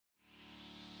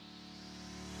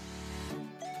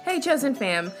Hey, Chosen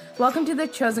fam. Welcome to the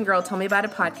Chosen Girl Tell Me About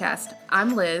It podcast.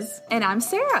 I'm Liz. And I'm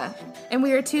Sarah. And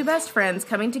we are two best friends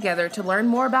coming together to learn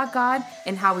more about God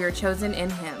and how we are chosen in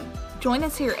Him. Join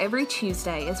us here every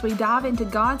Tuesday as we dive into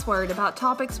God's Word about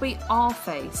topics we all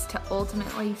face to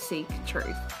ultimately seek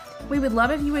truth. We would love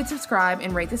if you would subscribe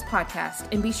and rate this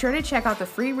podcast, and be sure to check out the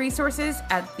free resources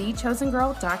at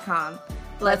thechosengirl.com.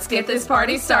 Let's get this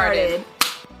party started.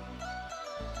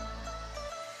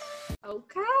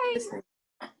 Okay.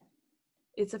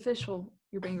 It's official.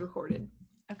 You're being recorded.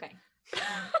 Okay.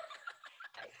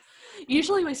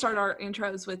 Usually we start our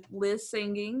intros with Liz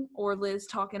singing or Liz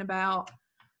talking about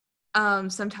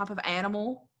some type of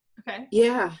animal. Okay.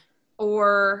 Yeah.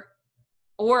 Or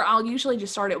I'll usually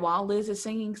just start it while Liz is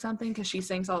singing something because she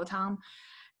sings all the time.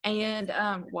 And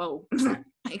whoa,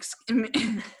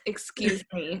 excuse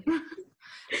me.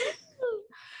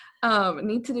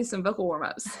 Need to do some vocal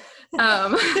warm-ups.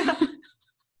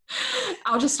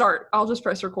 I'll just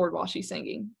press record while she's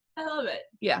singing. I love it.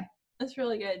 Yeah. That's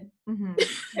really good. Mm-hmm.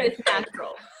 It's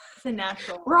natural. It's a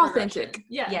natural. We're authentic.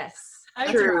 Yeah. Yes.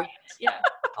 True. Right. Yeah.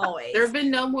 Always. There have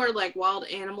been no more like wild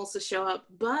animals to show up,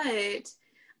 but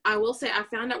I will say I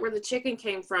found out where the chicken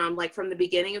came from, like from the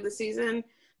beginning of the season.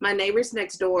 My neighbors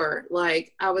next door,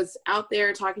 like I was out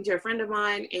there talking to a friend of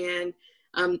mine, and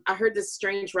I heard this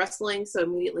strange rustling. So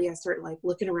immediately I started like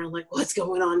looking around, like what's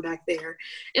going on back there?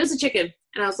 It was a chicken.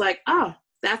 And I was like, oh,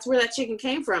 that's where that chicken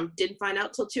came from. Didn't find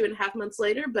out till 2.5 months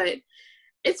later, but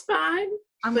it's fine.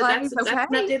 I'm but glad he's okay. That's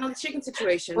an update on the chicken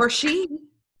situation. Or she.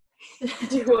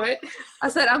 Do what? I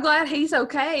said, I'm glad he's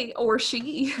okay. Or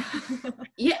she.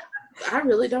 Yeah, I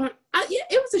really don't. Yeah,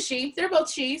 it was a she. They're both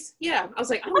she's. Yeah. I was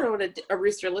like, I don't know what a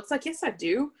rooster looks like. Yes, I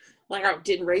do. Like, I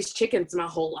didn't raise chickens my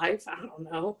whole life. I don't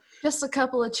know. Just a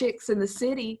couple of chicks in the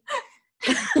city.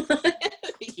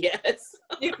 Yes.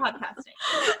 New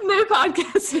podcasting. New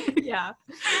podcasting. Yeah.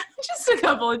 Just a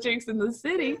couple of chicks in the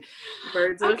city.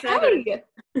 Birds of a feather.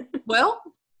 Well,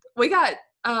 we got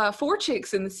 4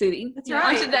 chicks in the city. That's on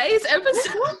right. today's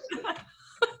episode.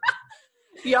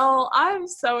 Y'all, I'm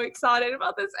so excited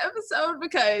about this episode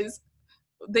because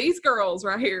these girls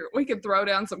right here, we can throw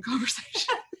down some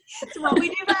conversation. It's what we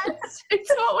do best. It's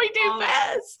what we do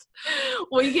best.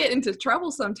 We get into trouble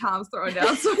sometimes throwing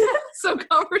down some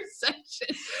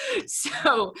conversation.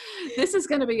 So this is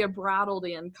going to be a bridled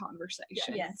in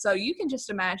conversation. Yes. So you can just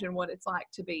imagine what it's like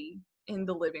to be in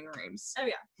the living rooms Oh,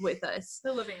 yeah. with us.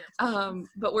 The living room.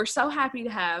 But we're so happy to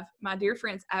have my dear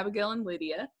friends Abigail and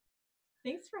Lydia.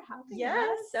 Thanks for having Yes.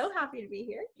 us. So happy to be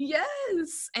here.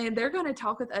 Yes. And they're going to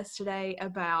talk with us today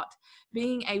about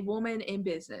being a woman in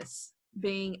business,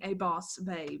 being a boss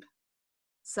babe.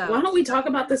 So Why don't we talk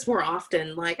about this more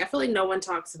often? Like, I feel like no one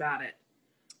talks about it.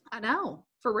 I know,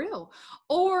 for real.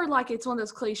 Or like it's one of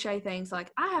those cliche things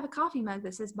like, I have a coffee mug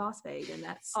that says boss babe, and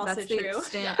that's Also the true.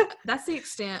 extent that's the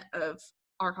extent of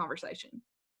our conversation.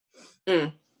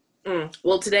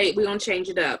 Well, today we're going to change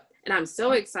it up. And I'm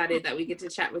so excited that we get to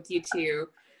chat with you too.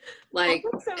 Like,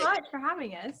 Thanks so much for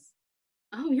having us.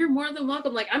 oh, you're more than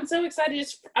welcome. Like, I'm so excited.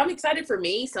 I'm excited for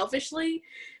me selfishly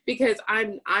because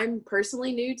I'm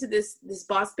personally new to this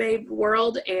boss babe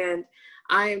world, and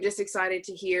I am just excited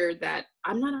to hear that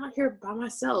I'm not out here by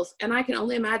myself. And I can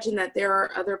only imagine that there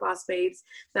are other boss babes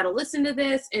that'll listen to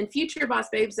this, and future boss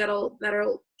babes that'll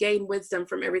gain wisdom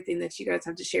from everything that you guys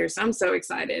have to share. So I'm so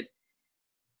excited.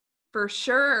 For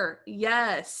sure.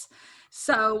 Yes.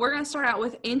 So we're going to start out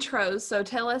with intros. So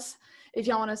tell us if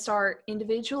y'all want to start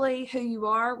individually, who you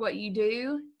are, what you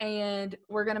do, and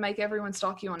we're going to make everyone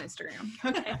stalk you on Instagram.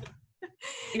 Okay.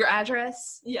 Your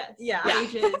address? Yes. Yeah. Yeah.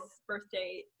 Ages, birth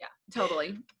date. Yeah.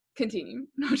 Totally. Continue.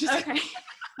 No, just Okay.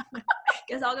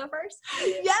 Guess I'll go first.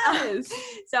 Yes.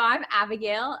 So I'm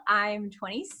Abigail. I'm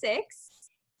 26,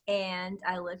 and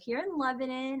I live here in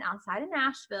Lebanon, outside of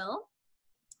Nashville.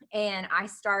 And I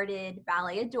started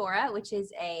Ballet Adora, which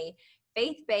is a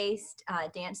faith-based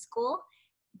dance school,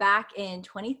 back in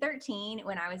 2013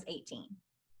 when I was 18.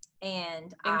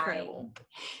 And Incredible.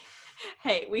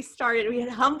 Hey, we had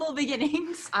humble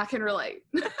beginnings. I can relate.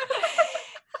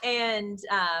 And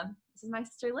this is my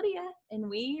sister Lydia, and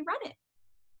we run it.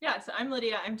 Yeah, so I'm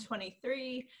Lydia. I'm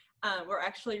 23. We're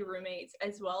actually roommates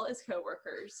as well as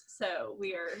coworkers, so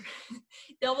we are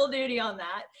double duty on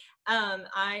that.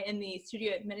 I am the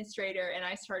studio administrator, and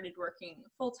I started working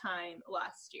full-time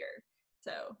last year.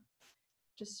 So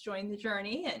just joined the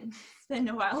journey, and it's been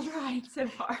a wild ride so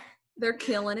far. They're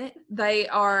killing it. They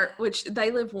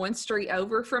live one street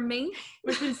over from me.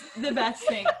 Which is the best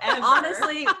thing ever.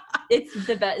 Honestly, it's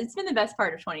been the best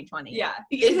part of 2020. Yeah.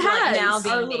 It Like has. now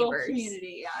being Our little neighbors.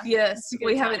 community, yeah. Yes, It's a good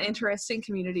we have an time. interesting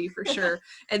community for sure.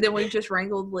 And then we've just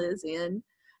wrangled Liz in.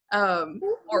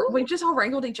 Or we just all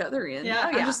wrangled each other in. Yeah.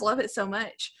 I just love it so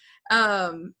much.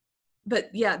 But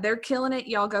yeah, they're killing it.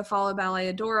 Y'all go follow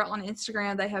Ballet Adora on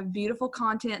Instagram. They have beautiful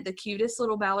content, the cutest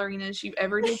little ballerinas you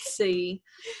ever did see.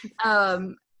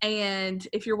 And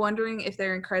if you're wondering if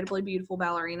they're incredibly beautiful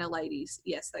ballerina ladies,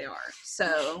 yes, they are.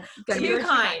 So Too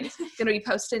kind. Gonna be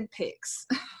posting pics.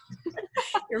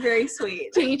 You're very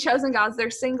sweet. Teeny Chosen Gods,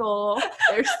 they're single.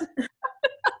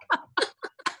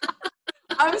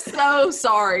 I'm so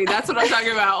sorry. That's what I'm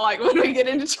talking about. Like when we get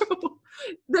into trouble,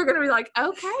 they're gonna be like,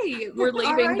 "Okay, we're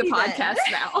leaving the Alrighty podcast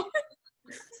then. now."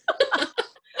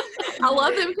 I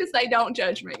love them because they don't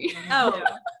judge me. Oh,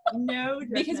 No,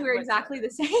 because judgment we're exactly the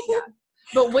same.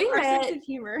 But we Our met. sense of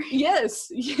humor.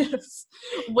 Yes.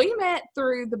 We met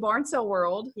through the Barnsell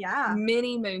World Yeah.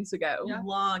 many moons ago. Yeah.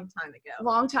 Long time ago. A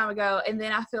long time ago. And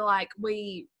then I feel like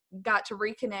we got to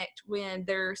reconnect when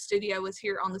their studio was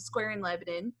here on the square in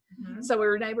Lebanon. Mhm. So we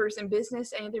were neighbors in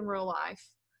business and in real life.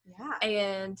 Yeah.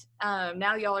 And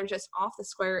now y'all are just off the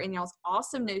square in y'all's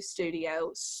awesome new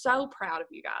studio. So proud of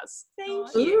you guys.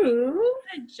 Thank Aw. you. Ooh.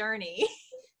 What a journey.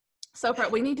 So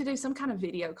proud. We need to do some kind of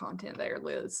video content there,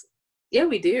 Liz. Yeah,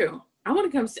 we do. I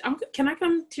want to come. Can I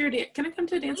come to your Can I come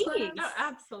to a dance class? Please. No,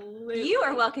 absolutely. You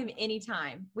are welcome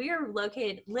anytime. We are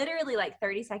located literally like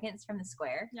 30 seconds from the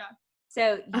square. Yeah.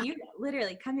 So you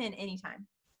literally come in anytime.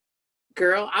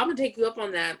 Girl, I'm gonna take you up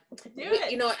on that. Do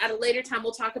it. You know, at a later time,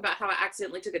 we'll talk about how I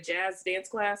accidentally took a jazz dance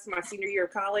class my senior year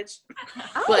of college.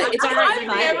 But it's all right. I've we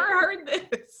made never it. heard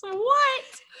this.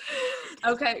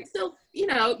 What? Okay. So, you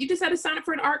know, you just had to sign up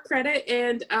for an art credit.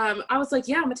 And I was like,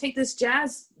 yeah, I'm going to take this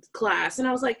jazz class. And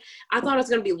I was like, I thought I was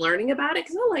going to be learning about it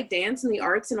because I like dance and the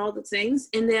arts and all the things.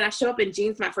 And then I show up in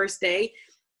jeans my first day.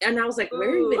 And I was like, where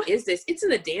Ooh. even is this? It's in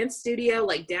the dance studio,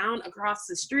 like down across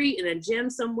the street in a gym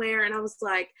somewhere. And I was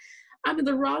like, I'm in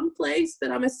the wrong place, but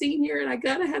I'm a senior and I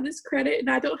got to have this credit and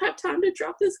I don't have time to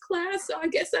drop this class. So I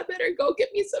guess I better go get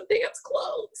me some dance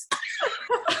clothes.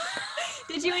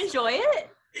 Did you enjoy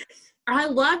it? I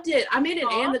loved it. I made an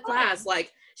Aw. and the class.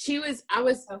 Like I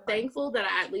was So fun. thankful that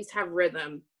I at least have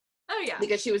rhythm Oh yeah.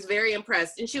 because she was very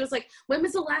impressed. And she was like, when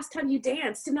was the last time you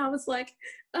danced? And I was like,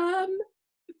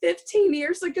 15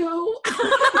 years ago.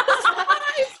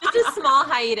 It's a small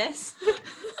hiatus.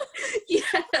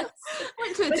 Yes.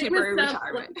 Went to a But it was, temporary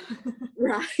retirement.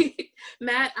 Right.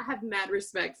 Matt, I have mad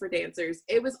respect for dancers.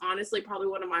 It was honestly probably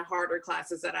one of my harder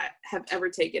classes that I have ever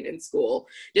taken in school,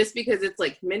 just because it's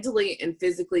like mentally and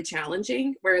physically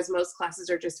challenging, whereas most classes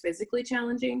are just physically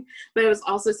challenging. But it was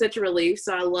also such a relief.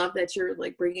 So I love that you're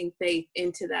like bringing faith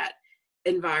into that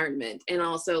environment and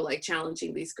also like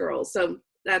challenging these girls. So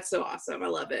that's so awesome. I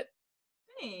love it.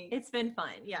 Thanks. It's been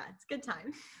fun. Yeah, it's a good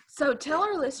time. So tell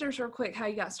our listeners real quick how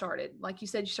you got started. Like you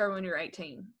said, you started when you were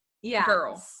 18. Yeah.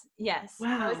 Girl. Yes.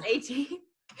 I Wow. was 18.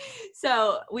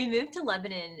 So we moved to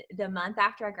Lebanon the month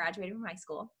after I graduated from high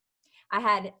school. I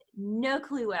had no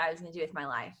clue what I was going to do with my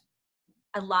life.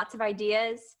 I had lots of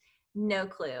ideas, no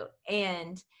clue.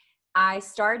 And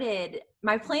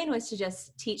my plan was to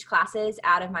just teach classes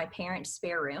out of my parents'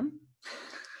 spare room.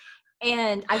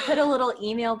 And I put a little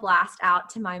email blast out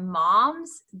to my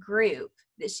mom's group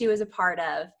that she was a part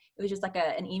of. It was just like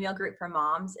an email group for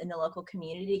moms in the local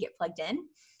community to get plugged in.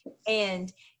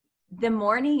 And the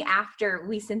morning after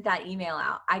we sent that email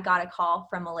out, I got a call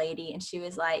from a lady and she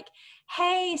was like,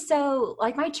 hey, so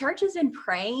like my church has been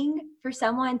praying for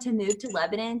someone to move to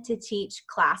Lebanon to teach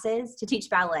classes, to teach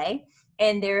ballet.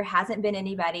 And there hasn't been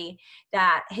anybody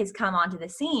that has come onto the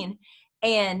scene.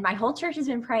 And my whole church has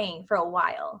been praying for a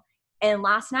while. And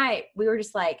last night we were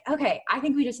just like, okay, I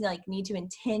think we just like need to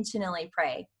intentionally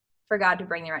pray for God to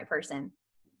bring the right person.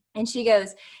 And she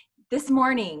goes, this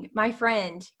morning, my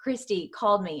friend Christy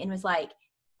called me and was like,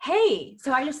 hey,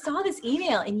 so I just saw this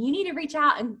email and you need to reach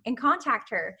out and contact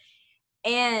her.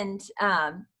 And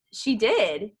she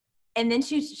did. And then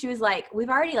she was like, we've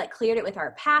already like cleared it with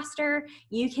our pastor.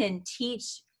 You can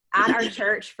teach at our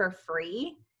church for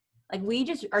free. Like we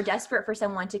just are desperate for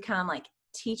someone to come like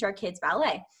teach our kids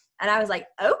ballet. And I was like,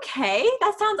 okay,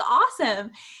 that sounds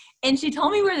awesome. And she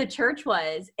told me where the church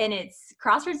was, and it's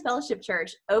Crossroads Fellowship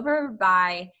Church over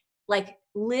by like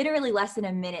literally less than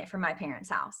a minute from my parents'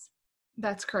 house.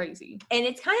 That's crazy. And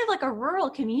it's kind of like a rural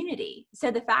community. So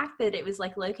the fact that it was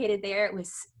like located there, it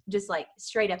was just like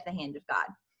straight up the hand of God.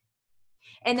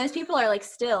 And those people are like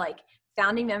still like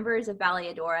founding members of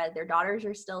Ballet Adora. Their daughters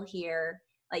are still here.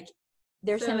 Like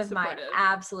they're So some of my supportive.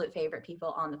 absolute favorite people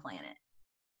on the planet.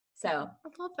 So, I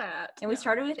love that. and we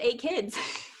started with 8 kids.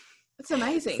 It's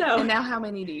amazing. So- And now how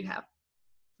many do you have?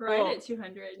 Right Well, at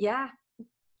 200. Yeah.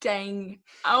 Dang.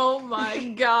 Oh my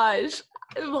gosh.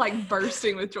 I'm like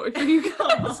bursting with joy for you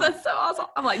guys. That's so awesome.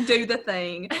 I'm like, do the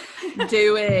thing.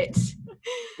 Do it.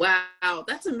 Wow,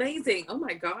 that's amazing. Oh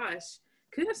my gosh.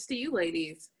 Kudos to you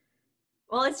ladies.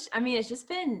 Well, it's just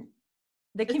been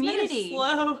the It's community. been a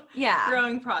slow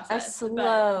growing A process.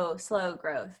 slow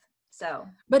growth. So,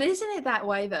 But isn't it that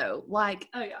way though? Like,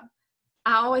 Oh yeah.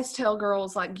 I always tell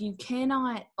girls, like, you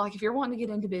cannot, like, if you're wanting to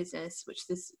get into business, which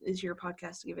this is your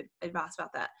podcast to give advice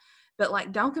about that, but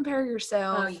like, don't compare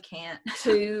yourself you can't.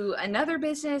 to another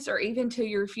business or even to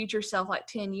your future self, like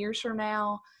 10 years from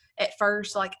now. At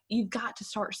first, like, you've got to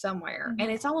start somewhere. Mm-hmm.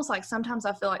 And it's almost like sometimes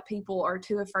I feel like people are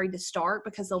too afraid to start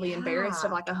because they'll be embarrassed of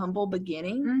Yeah. like a humble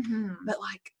beginning. Mm-hmm. But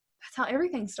like, that's how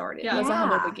everything started. Yeah. Was a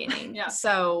humble Yeah. beginning. Yeah.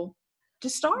 So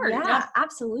just start. Yeah, Yeah.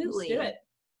 absolutely. Let's do it.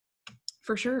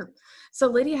 For sure. So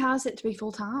Lydia, how is it to be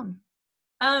full time?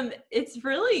 It's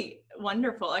really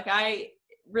wonderful. Like, I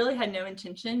really had no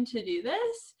intention to do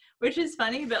this, which is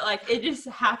funny, but like, it just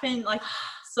happened, like,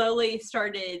 slowly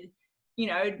started,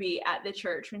 I would be at the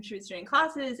church when she was doing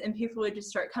classes, and people would just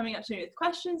start coming up to me with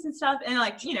questions and stuff. And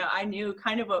like, I knew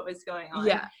kind of what was going on.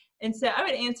 Yeah. And so I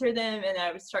would answer them, and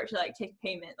I would start to like take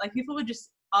payment. Like, people would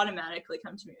just automatically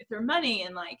come to me with their money,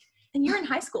 and like, And you're in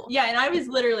high school. yeah, and I was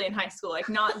literally in high school, like,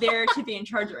 not there to be in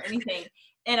charge or anything.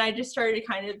 And I just started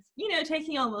kind of,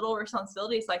 taking on little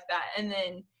responsibilities like that. And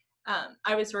then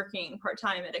I was working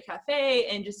part-time at a cafe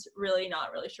and just really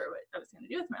not really sure what I was going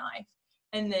to do with my life.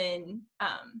 And then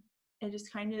it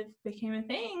just kind of became a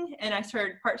thing. And I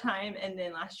started part-time, and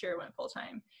then last year I went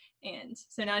full-time. And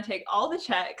so now I take all the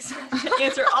checks,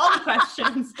 answer all the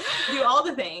questions, do all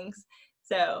the things.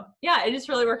 So yeah, it just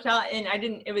really worked out. And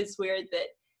it was weird that,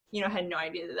 I had no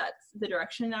idea that that's the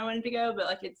direction I wanted to go, but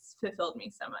like, it's fulfilled me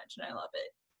so much, and I love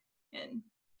it and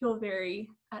feel very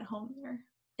at home there.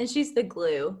 And she's the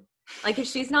glue. Like, if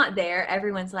she's not there,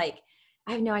 everyone's like,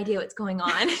 I have no idea what's going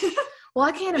on. Well,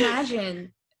 I can't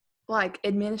imagine like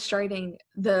administrating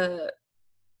the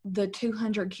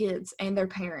 200 kids and their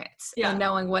parents Yeah. and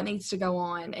knowing what needs to go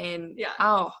on. And Yeah.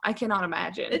 oh, I cannot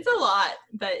imagine. It's a lot,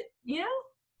 but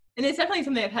and it's definitely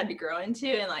something I've had to grow into.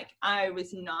 And like, I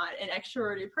was not an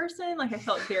extroverted person. Like, I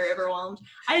felt very overwhelmed.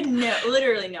 I had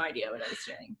literally no idea what I was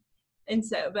doing. And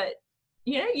so, but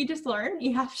you just learn.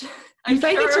 You have to. You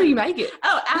fake it till you make it.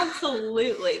 Oh,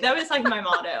 absolutely. That was like my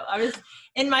motto.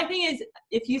 And my thing is,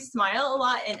 if you smile a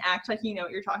lot and act like you know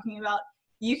what you're talking about,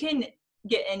 you can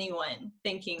get anyone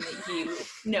thinking that you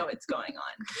know what's going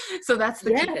on. So that's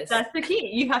the key. Yes. That's the key.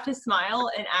 You have to smile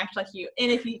and act like you.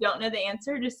 And if you don't know the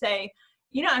answer, just say,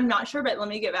 I'm not sure, but let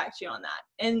me get back to you on that.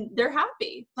 And they're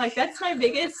happy. Like, that's my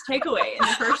biggest takeaway in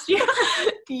the first year.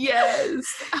 Yes.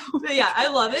 But yeah, I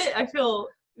love it. I feel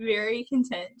very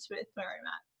content with where I'm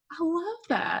at. I love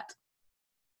that.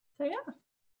 So yeah.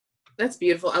 That's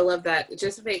beautiful. I love that.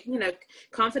 Just fake,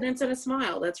 confidence and a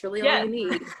smile. That's really all you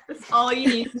need. That's all you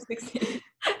need to succeed.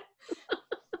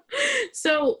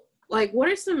 So, like, what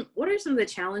are some of the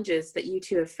challenges that you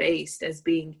two have faced as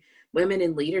being women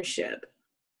in leadership?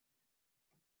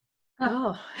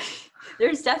 Oh,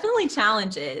 there's definitely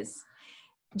challenges.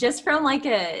 Just from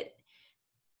the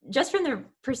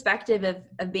perspective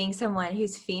of being someone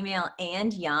who's female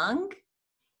and young,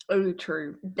 Oh,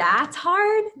 true. that's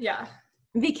hard. Yeah.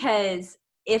 Because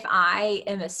if I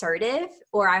am assertive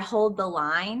or I hold the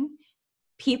line,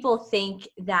 people think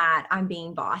that I'm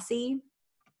being bossy,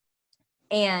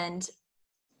 and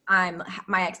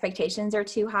my expectations are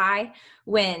too high.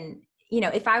 When,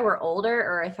 if I were older,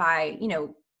 or if I,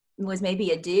 was maybe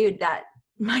a dude, that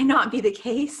might not be the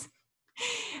case.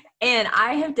 And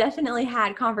I have definitely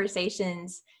had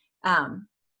conversations,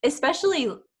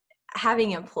 especially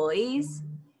having employees.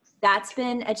 That's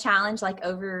been a challenge, like,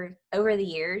 over the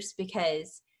years,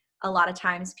 because a lot of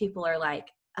times people are like,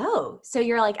 oh, so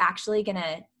you're like actually going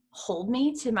to hold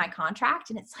me to my contract?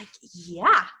 And it's like,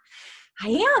 yeah,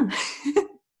 I am.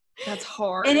 That's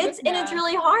hard. And it's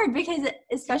really hard, because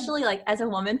especially like as a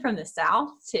woman from the South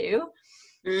too,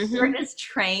 we're just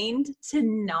trained to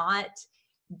not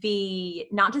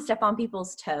to step on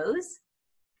people's toes.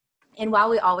 And while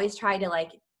we always try to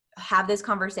like have those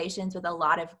conversations with a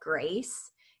lot of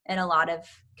grace and a lot of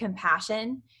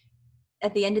compassion,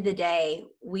 at the end of the day,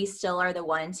 we still are the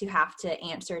ones who have to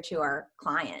answer to our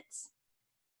clients.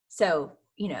 So,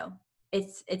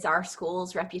 it's our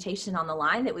school's reputation on the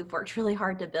line that we've worked really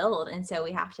hard to build. And so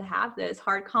we have to have those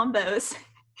hard combos.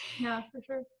 Yeah, for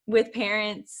sure. With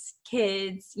parents,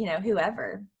 kids,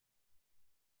 whoever.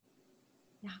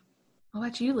 What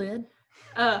about you, Lyd?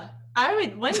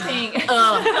 One thing.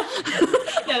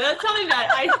 Yeah, that's something that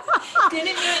I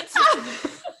didn't mean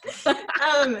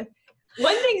to.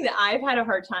 One thing that I've had a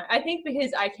hard time, I think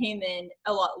because I came in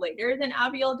a lot later than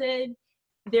Abigail did,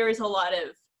 there was a lot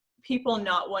of people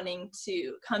not wanting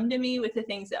to come to me with the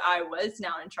things that I was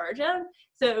now in charge of.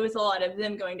 So it was a lot of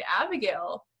them going to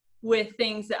Abigail with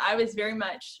things that I was very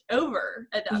much over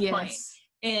at that point.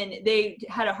 And they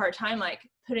had a hard time like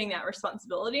putting that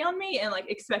responsibility on me and like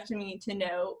expecting me to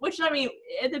know, which I mean,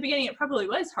 at the beginning, it probably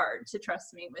was hard to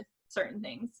trust me with certain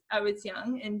things. I was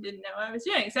young and didn't know what I was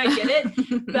doing. So I get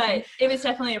it, but it was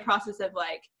definitely a process of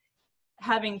like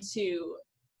having to,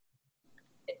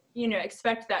 you know,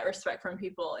 expect that respect from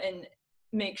people and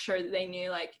make sure that they knew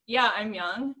like, yeah, I'm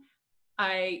young.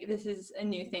 This is a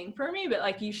new thing for me, but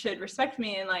like, you should respect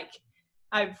me. And like,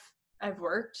 I've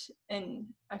worked and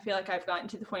I feel like I've gotten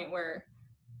to the point where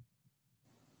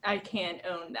I can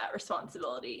own that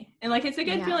responsibility. And like, it's a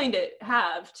good feeling to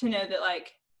have, to know that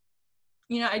like,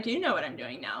 you know, I do know what I'm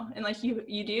doing now. And like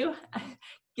you do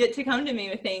get to come to me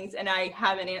with things and I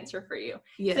have an answer for you.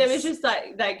 Yes. So it was just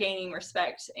that gaining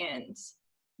respect and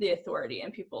the authority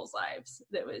in people's lives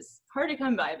that was hard to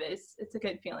come by, but it's a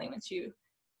good feeling once you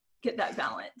get that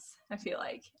balance, I feel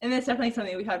like. And that's definitely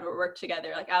something we've had to work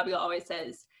together. Like Abigail always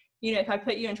says, you know, if I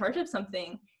put you in charge of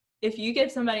something, if you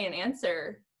give somebody an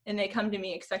answer and they come to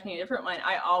me expecting a different one,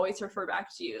 I always refer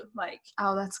back to you. Like,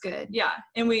 oh, that's good. Yeah.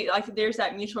 And we like, there's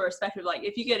that mutual respect of like,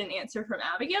 if you get an answer from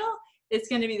Abigail, it's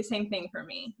going to be the same thing for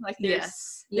me. Like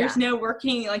there's no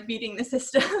working, like beating the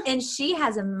system. And she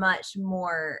has a much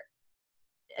more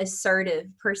assertive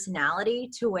personality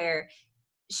to where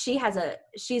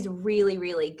she's really,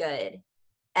 really good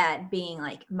at being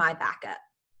like my backup.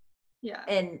 Yeah.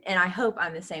 And I hope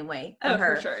I'm the same way for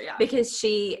her. For sure, yeah. Because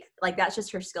she, like, that's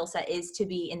just her skill set, is to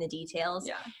be in the details.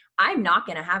 Yeah. I'm not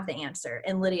going to have the answer,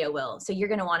 and Lydia will. So you're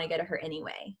going to want to go to her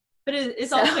anyway. But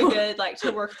it's also good, like,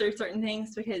 to work through certain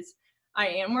things, because I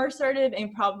am more assertive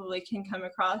and probably can come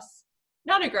across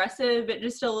not aggressive, but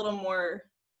just a little more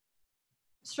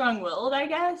strong-willed, I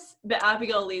guess. But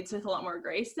Abigail leads with a lot more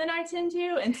grace than I tend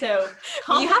to, and so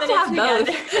you have to have both.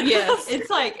 Yes.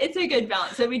 It's a good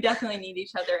balance. So we definitely need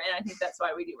each other, and I think that's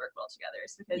why we do work well together,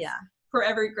 is because for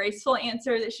every graceful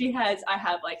answer that she has, I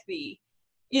have like the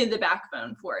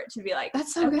backbone for it to be like,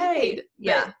 that's so good.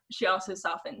 Yeah. She also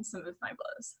softens some of my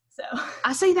blows. So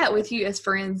I see that with you as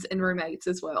friends and roommates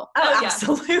as well. Oh,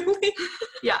 absolutely.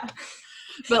 Yeah.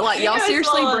 But like, y'all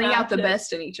seriously bring out the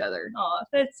best in each other. Oh,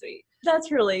 that's sweet.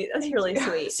 That's really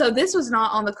sweet. So this was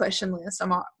not on the question list.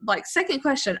 I'm like, second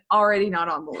question, already not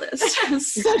on the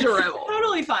list. Such a rebel.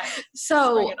 Totally fine.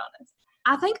 So bring it on us.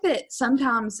 I think that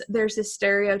sometimes there's this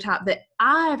stereotype that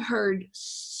I've heard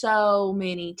so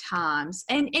many times.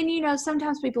 And you know,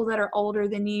 sometimes people that are older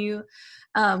than you,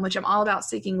 which I'm all about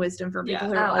seeking wisdom from people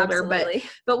who are older. Absolutely.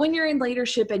 But when you're in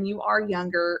leadership and you are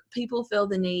younger, people feel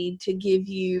the need to give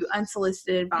you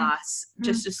unsolicited advice,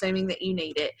 just assuming that you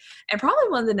need it. And probably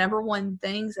one of the number one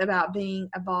things about being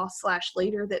a boss /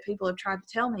 leader that people have tried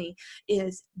to tell me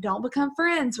is, don't become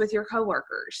friends with your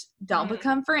coworkers. Don't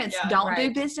become friends. Don't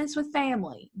do business with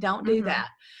family. Don't do that.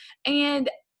 And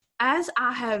as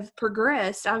I have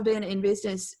progressed, I've been in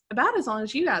business about as long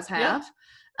as you guys have.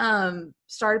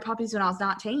 Started Poppies when I was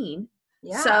 19.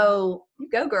 Yeah. So you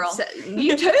go, girl. So,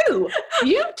 you too.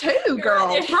 You too,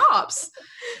 girl. Props.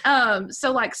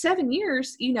 So like 7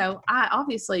 years, you know, I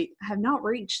obviously have not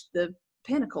reached the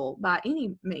pinnacle by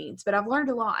any means, but I've learned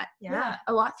a lot. Yeah.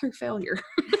 A lot through failure.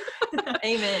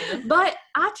 Amen. But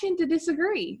I tend to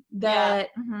disagree that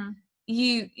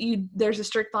you there's a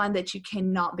strict line that you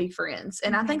cannot be friends.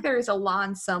 And I think there is a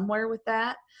line somewhere with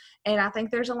that. And I think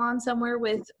there's a line somewhere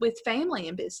with family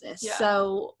and business. Yeah.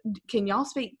 So can y'all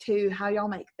speak to how y'all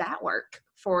make that work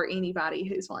for anybody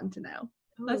who's wanting to know?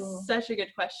 That's such a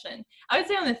good question. I would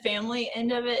say on the family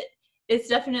end of it, it's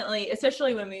definitely,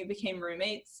 especially when we became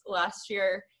roommates last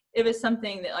year, it was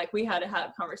something that like we had to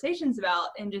have conversations about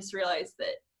and just realize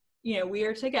that, you know, we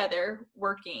are together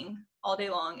working all day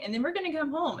long, and then we're going to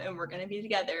come home and we're going to be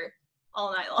together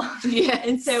all night long. Yeah.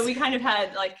 And so we kind of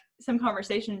had like some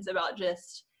conversations about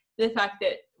just the fact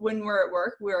that when we're at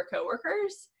work, we're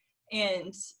coworkers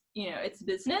and, you know, it's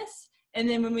business. And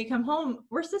then when we come home,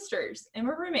 we're sisters and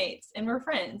we're roommates and we're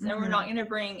friends and we're not going to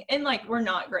bring, and like, we're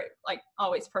not great, like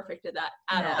always perfect at that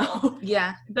at all.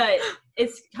 Yeah. But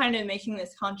it's kind of making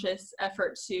this conscious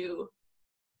effort to,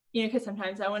 you know, because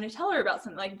sometimes I want to tell her about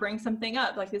something, like bring something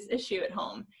up, like this issue at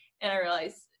home. And I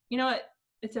realize, you know what,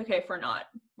 it's okay if we're not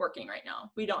working right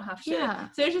now. We don't have to. Yeah.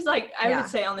 So it's just like, I would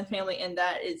say on the family end,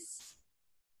 that is,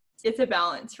 it's a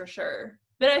balance for sure.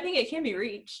 But I think it can be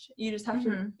reached. You just have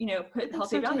to, you know, put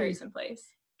healthy boundaries in place.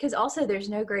 Because also there's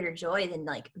no greater joy than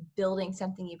like building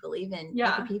something you believe in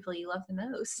with the people you love the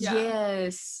most. Yeah.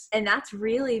 Yes. And that's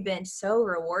really been so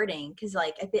rewarding, because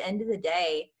like at the end of the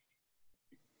day,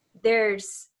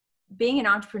 there's being an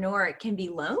entrepreneur can be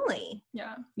lonely.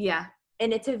 Yeah. Yeah.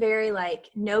 And it's a very like,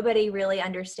 nobody really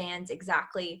understands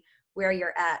exactly where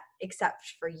you're at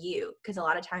except for you, because a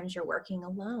lot of times you're working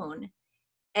alone.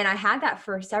 And I had that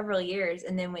for several years.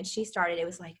 And then when she started, it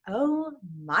was like, oh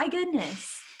my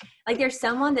goodness. Like there's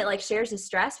someone that like shares the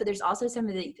stress, but there's also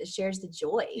somebody that shares the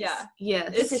joys. Yeah.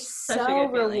 Yes. It's just such a so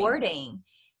good feeling. rewarding.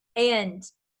 And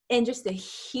just the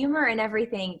humor and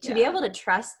everything, to be able to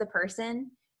trust the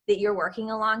person that you're working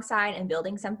alongside and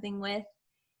building something with,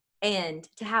 and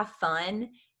to have fun,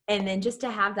 and then just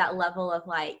to have that level of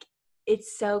like,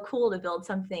 it's so cool to build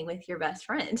something with your best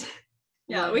friend.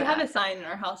 Yeah, Love we that. have a sign in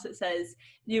our house that says,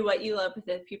 do what you love with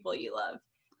the people you love.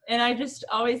 And I just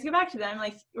always go back to them,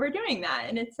 like, we're doing that.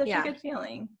 And it's such a good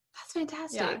feeling. That's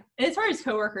fantastic. Yeah. And as far as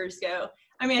coworkers go,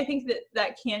 I mean, I think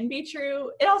that can be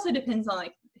true. It also depends on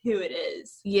like who it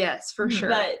is. Yes, for sure.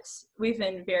 But we've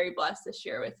been very blessed this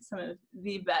year with some of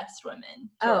the best women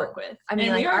to work with. I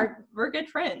mean, and like we're good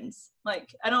friends.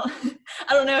 Like, I don't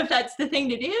know if that's the thing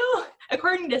to do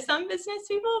according to some business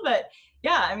people, but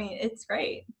yeah, I mean, it's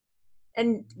great.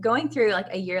 And going through like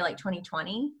a year like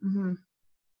 2020, Mm-hmm.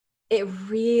 it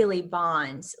really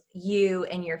bonds you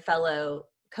and your fellow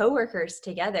coworkers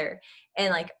together. And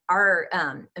like our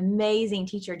amazing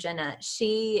teacher, Jenna,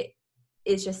 she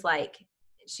is just like,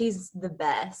 she's the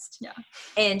best. Yeah.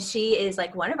 And she is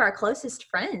like one of our closest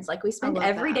friends. Like we spend love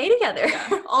every that. day together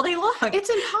all day long. It's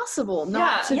impossible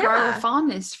not to grow a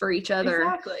fondness for each other.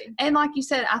 Exactly. And like you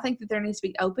said, I think that there needs to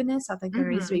be openness. I think there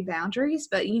needs to Mm-hmm. be boundaries.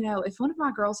 But, you know, if one of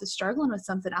my girls is struggling with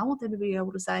something, I want them to be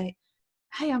able to say,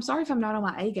 hey, I'm sorry if I'm not on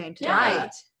my A game today. Yeah.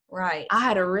 Right. I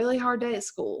had a really hard day at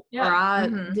school. Yeah. Or I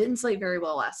Mhm. didn't sleep very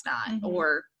well last night. Mhm.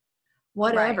 Or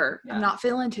whatever. Yeah. I'm not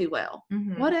feeling too well.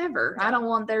 Mhm. Whatever. Yeah. I don't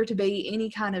want there to be any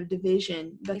kind of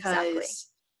division because Exactly.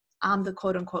 I'm the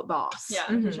quote unquote boss. Yeah.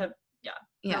 Mhm. Which have, Yeah.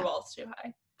 your wall's too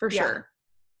high. For Yeah. sure.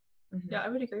 Mhm. Yeah, I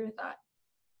would agree with that.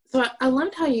 So I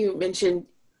loved how you mentioned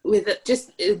with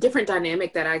just a different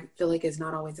dynamic that I feel like is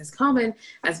not always as common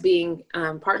as being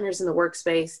partners in the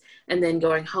workspace and then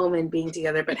going home and being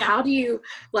together. But how do you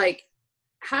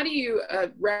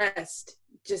rest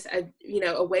just,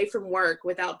 away from work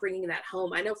without bringing that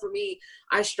home? I know for me,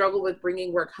 I struggle with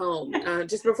bringing work home.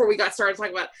 Just before we got started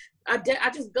talking about, I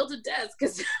just built a desk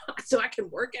so I can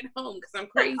work at home because I'm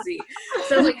crazy.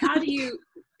 So like, how do you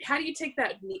take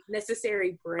that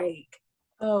necessary break?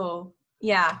 Oh,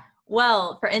 yeah.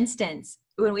 Well, for instance,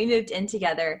 when we moved in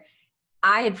together,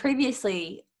 I had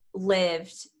previously I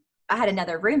had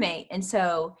another roommate. And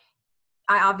so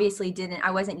I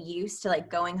wasn't used to like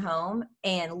going home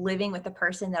and living with the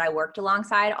person that I worked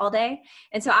alongside all day.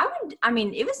 And so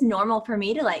it was normal for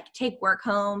me to like take work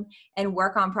home and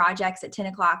work on projects at 10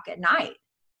 o'clock at night.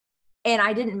 And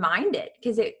I didn't mind it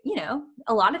because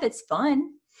a lot of it's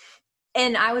fun.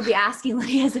 And I would be asking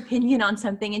Lydia's opinion on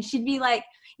something and she'd be like,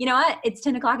 you know what? It's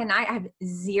 10 o'clock at night. I have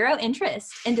zero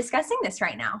interest in discussing this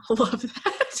right now. Love that.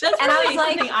 That's And I really was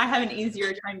like- something I have an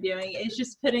easier time doing is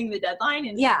just putting the deadline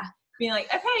and Yeah. being like,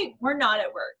 okay, we're not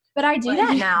at work. But I do Like-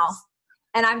 that now.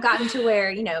 And I've gotten to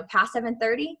where, past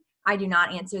 7:30, I do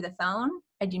not answer the phone.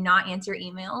 I do not answer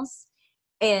emails.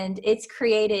 And it's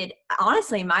created,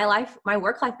 honestly, my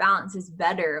work-life balance is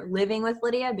better living with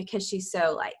Lydia because she's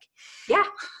so like, yeah,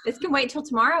 this can wait till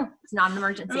tomorrow. It's not an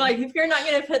emergency. I'm like, if you're not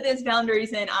going to put those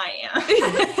boundaries in, I am.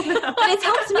 But it's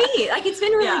helped me. Like, it's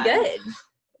been really Yeah. good.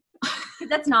 'Cause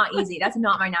that's not easy. That's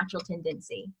not my natural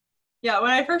tendency. Yeah, when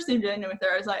I first moved in with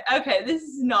her, I was like, okay, this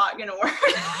is not going to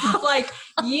work. Like,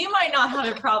 you might not have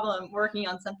a problem working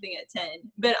on something at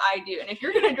 10, but I do. And if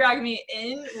you're going to drag me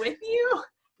in with you,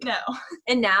 no.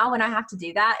 And now when I have to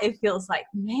do that, it feels like,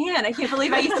 man, I can't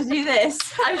believe I used to do this.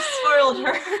 I've spoiled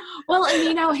her. Well,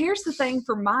 and here's the thing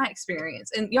from my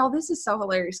experience, and y'all, this is so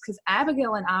hilarious because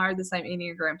Abigail and I are the same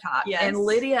Enneagram type, Yes. and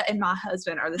Lydia and my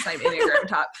husband are the same Enneagram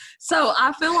type. So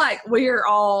I feel like we're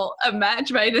all a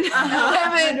match made in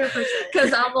heaven 100%.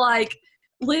 because I'm like,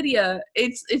 Lydia,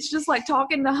 it's just like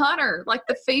talking to Hunter, like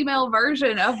the female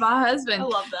version of my husband. I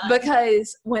love that.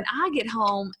 Because when I get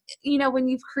home, when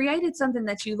you've created something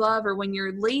that you love or when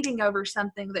you're leading over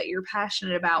something that you're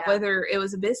passionate about, Yeah. whether it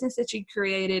was a business that you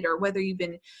created or whether you've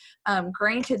been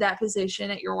granted that position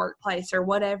at your workplace or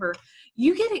whatever,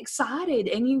 you get excited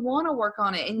and you want to work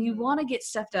on it and you want to get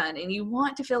stuff done and you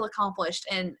want to feel accomplished.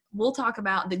 And we'll talk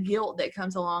about the guilt that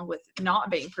comes along with not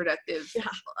being productive. Yeah.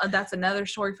 That's another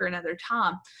story for another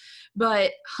time.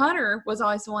 But Hunter was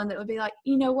always the one that would be like,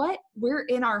 you know what? We're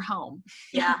in our home.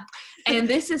 Yeah. And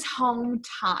this is home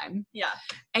time. Yeah.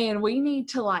 And we need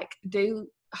to like do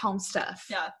home stuff.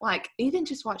 Yeah. Like even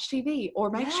just watch TV or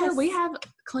make sure we have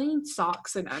clean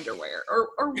socks and underwear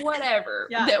or whatever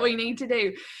that we need to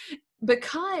do.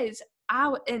 Because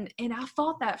I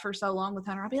fought that for so long with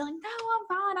Hunter. I'd be like, no, I'm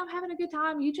fine. I'm having a good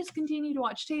time. You just continue to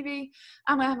watch TV.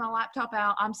 I'm going to have my laptop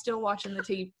out. I'm still watching the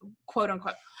TV, quote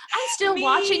unquote. I'm still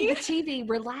watching the TV,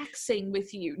 relaxing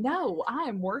with you. No, I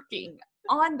am working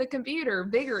on the computer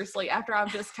vigorously after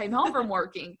I've just came home from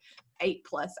working 8+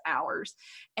 hours.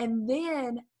 And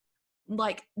then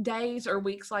like days or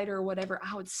weeks later or whatever,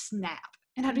 I would snap.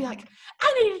 And I'd be like,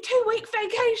 I need a 2-week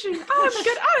vacation.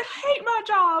 I hate my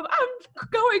job. I'm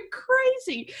going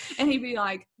crazy. And he'd be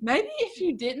like, maybe if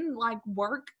you didn't like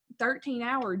work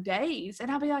 13-hour days. And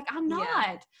I'd be like, I'm not.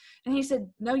 Yeah. And he said,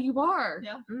 no, you are.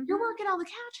 Yeah. You're working on the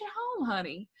couch at home,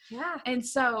 honey. Yeah. And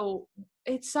so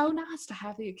it's so nice to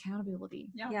have the accountability.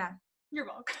 Yeah. You're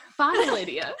welcome. Fine,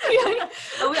 Lydia.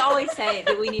 But we always say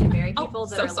that we need to marry people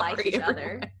that are like each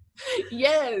other.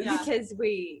 Yes. Because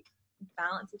we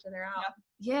balance each other out.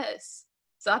 Yes.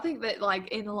 So I think that like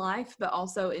in life, but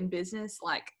also in business,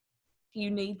 like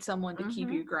you need someone to keep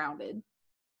you grounded.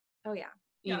 Oh yeah.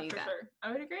 You need that. Sure.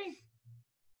 I would agree.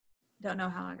 Don't know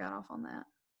how I got off on that.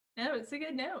 No, it's a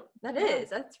good note. That is.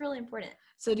 That's really important.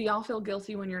 So do y'all feel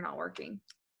guilty when you're not working?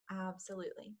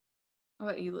 Absolutely. What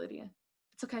about you, Lydia?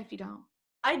 It's okay if you don't.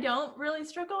 I don't really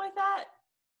struggle with that.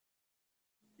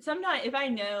 Sometimes if I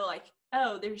know like,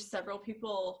 oh, there's several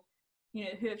people, you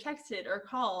know, who have texted or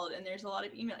called and there's a lot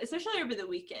of email, especially over the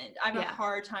weekend, I have a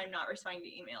hard time not responding to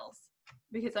emails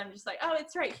because I'm just like, oh,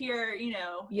 it's right here, you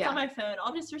know, it's on my phone.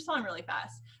 I'll just respond really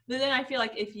fast. But then I feel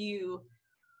like if you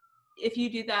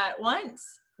do that once,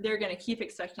 they're going to keep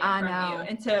expecting it from you.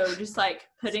 And so just like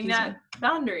putting that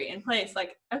boundary in place,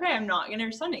 like, okay, I'm not going to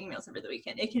respond to emails over the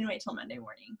weekend. It can wait till Monday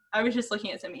morning. I was just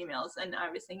looking at some emails and I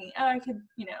was thinking, oh, I could,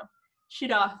 you know,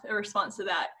 shoot off a response to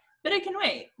that, but it can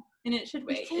wait. And it should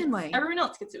wait. It can wait. Everyone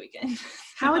else gets a weekend.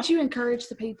 How would you encourage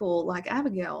the people like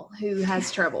Abigail who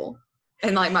has trouble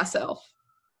and like myself?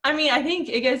 I mean, I think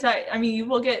it goes back. I mean, you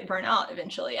will get burnt out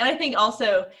eventually. And I think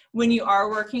also when you are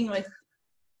working with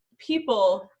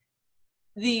people,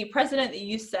 the precedent that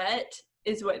you set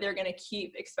is what they're going to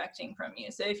keep expecting from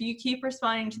you. So if you keep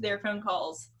responding to their phone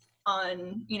calls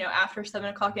on, you know, after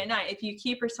 7:00 at night, if you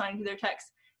keep responding to their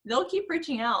texts, they'll keep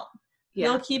reaching out. Yeah.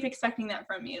 They'll keep expecting that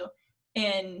from you.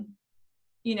 And,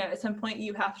 you know, at some point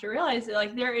you have to realize that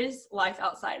like there is life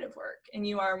outside of work and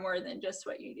you are more than just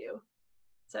what you do.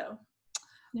 So.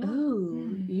 Yeah.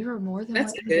 Ooh, you are more than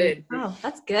that's what good. You do. Oh,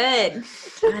 that's good.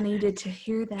 I needed to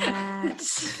hear that.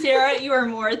 Sarah, you are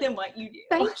more than what you do.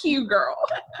 Thank you, girl.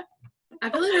 I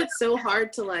feel like it's so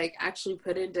hard to like actually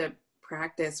put into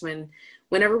practice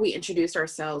whenever we introduce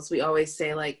ourselves, we always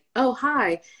say like, oh,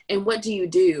 hi, and what do you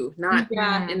do? Not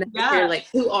like,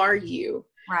 who are you?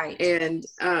 Right. And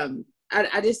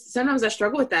I just, sometimes I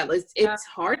struggle with that. It's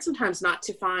hard sometimes not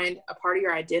to find a part of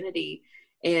your identity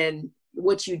and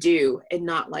what you do and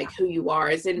not like who you are.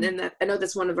 And I know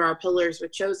that's one of our pillars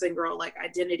with Chosen Girl, like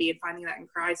identity and finding that in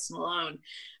Christ alone.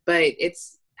 But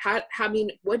it's I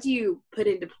mean, what do you put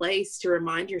into place to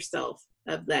remind yourself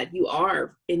of that you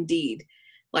are indeed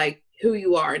like who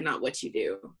you are and not what you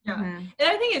do? Yeah. And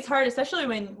I think it's hard, especially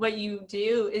when what you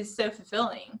do is so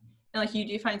fulfilling and like you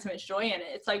do find so much joy in it.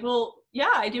 It's like, well,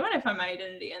 yeah, I do want to find my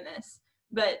identity in this,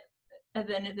 but at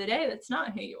the end of the day, that's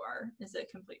not who you are as a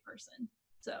complete person.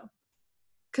 So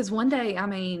because one day, I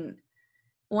mean,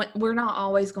 we're not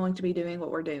always going to be doing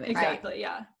what we're doing. Exactly. Right?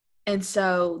 Yeah. And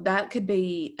so that could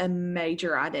be a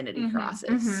major identity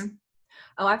crisis.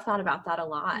 Oh, I've thought about that a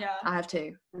lot. Yeah. I have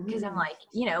too. Because I'm like,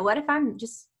 you know, what if I'm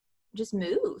just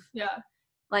move? Yeah.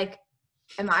 Like,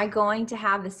 am I going to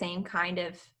have the same kind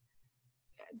of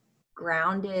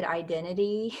grounded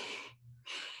identity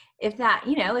if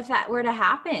that were to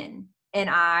happen and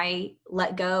I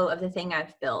let go of the thing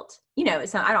I've built? You know,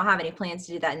 so I don't have any plans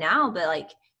to do that now, but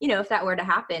like, you know, if that were to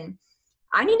happen,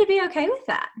 I need to be okay with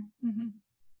that.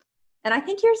 And I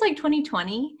think years like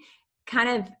 2020 kind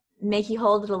of make you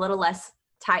hold it a little less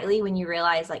tightly when you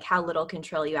realize like how little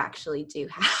control you actually do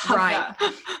have. Right.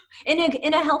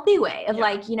 In a healthy way of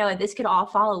like, you know, this could all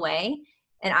fall away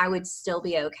and I would still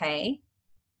be okay.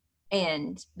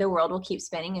 And the world will keep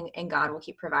spinning and God will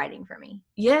keep providing for me.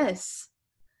 Yes.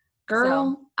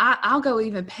 Girl, so. I'll go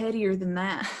even pettier than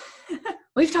that.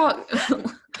 We've talked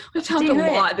a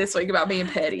lot this week about being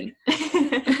petty.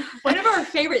 One of our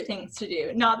favorite things to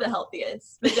do, not the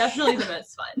healthiest, but definitely the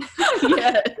most fun.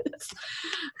 Yes.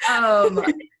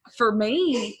 For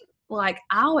me, like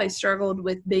I always struggled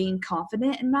with being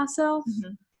confident in myself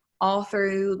all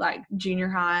through like junior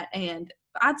high and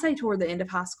I'd say toward the end of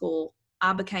high school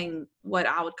I became what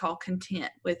I would call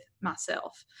content with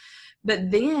myself.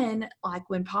 But then, like,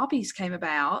 when Poppies came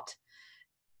about,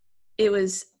 it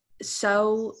was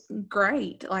so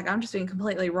great. Like, I'm just being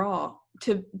completely raw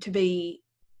to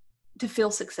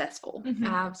feel successful.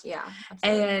 Mhm. Yeah.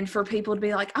 Absolutely. And for people to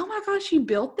be like, oh my gosh, you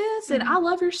built this, and I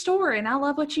love your store, and I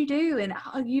love what you do, and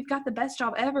oh, you've got the best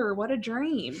job ever. What a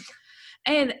dream.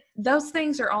 And those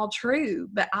things are all true,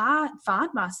 but I find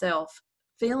myself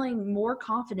feeling more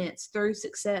confidence through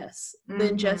success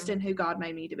than just in who God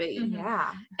made me to be. Mhm.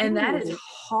 Yeah. And that is Ooh.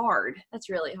 hard. That's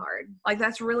really hard. Like,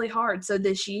 that's really hard. So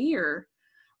this year,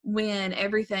 when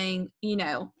everything,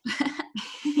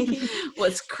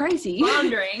 was crazy.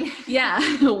 Wandering. Yeah.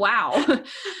 Wow.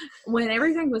 When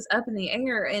everything was up in the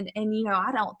air, and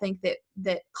I don't think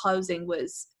that closing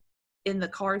was in the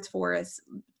cards for us.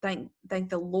 Thank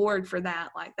the Lord for that.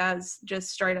 Like, that was just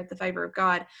straight up the favor of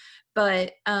God.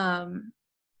 But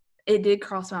it did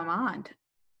cross my mind,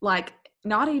 like,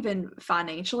 not even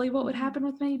financially what would happen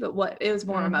with me, but what it was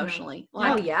more emotionally.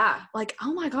 Like, Oh yeah. like,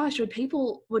 oh my gosh, would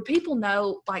people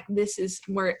know, like, this is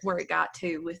where it got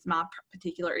to with my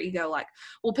particular ego? Like,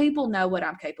 will people know what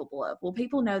I'm capable of? Will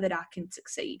people know that I can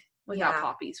succeed without Yeah.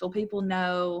 Poppies? Will people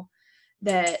know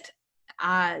that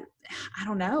I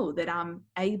don't know, that I'm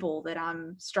able, that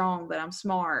I'm strong, that I'm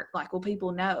smart? Like, will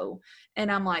people know?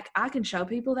 And I'm like, I can show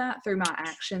people that through my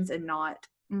actions and not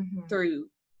through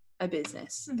a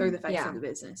business, through the face Yeah. of the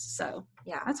business. So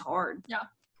Yeah. that's hard.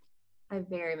 I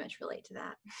very much relate to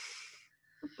that.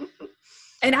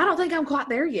 And I don't think I'm quite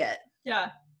there yet.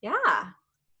 Yeah. Yeah.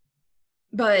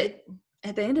 But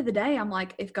at the end of the day, I'm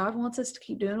like, if God wants us to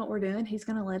keep doing what we're doing, he's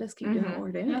going to let us keep doing what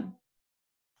we're doing. Yeah.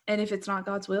 And if it's not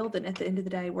God's will, then at the end of the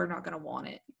day, we're not going to want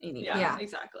it anyway. Yeah.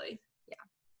 Exactly.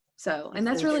 So, and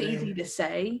that's So really true. easy to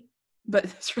say, but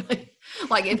it's really,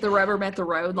 like, if the rubber met the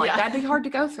road, like, Yeah. that'd be hard to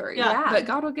go through. Yeah. But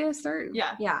God will get us through.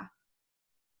 Yeah. Yeah.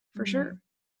 For sure.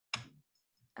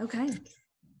 Okay.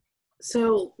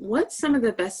 So, what's some of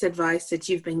the best advice that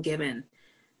you've been given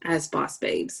as boss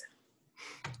babes?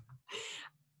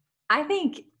 I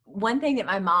think one thing that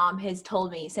my mom has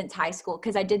told me since high school,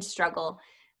 because I did struggle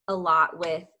a lot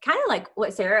with kind of like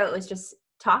what Sarah was just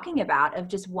talking about, of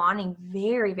just wanting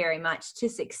very, very much to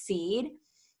succeed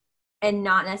and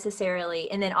not necessarily,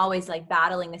 and then always like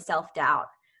battling the self-doubt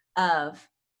of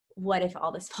what if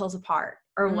all this falls apart,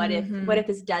 or what if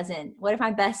this doesn't, what if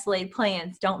my best laid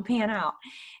plans don't pan out?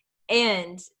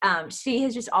 And she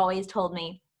has just always told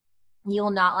me, you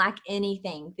will not lack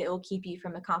anything that will keep you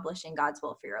from accomplishing God's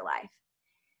will for your life.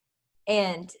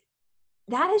 And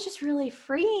that is just really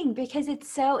freeing, because it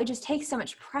just takes so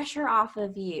much pressure off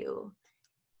of you.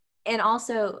 And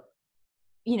also,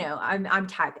 I'm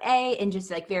type A and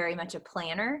just like very much a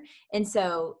planner. And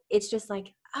so it's just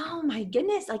like, oh my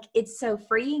goodness, like, it's so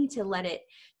freeing to let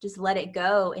it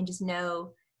go, and just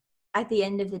know at the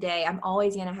end of the day, I'm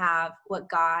always going to have what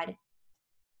God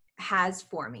has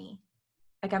for me.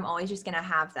 Like, I'm always just going to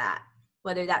have that,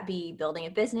 whether that be building a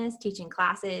business, teaching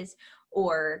classes,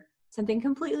 or something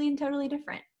completely and totally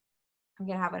different. I'm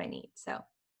going to have what I need. So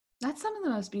That's some of the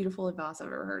most beautiful advice I've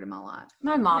ever heard in my life.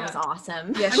 my mom is Yeah.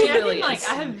 awesome. Yeah, I she mean, really I think, is.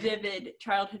 I have vivid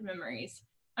childhood memories.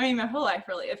 I mean, my whole life,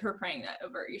 really, of her praying that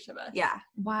over each of us. Yeah.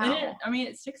 Wow. And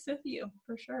it sticks with you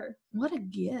for sure. What a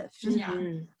gift. Yeah.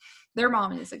 Mhm. Their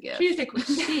mom is a gift. She's a queen.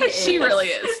 She really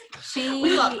is.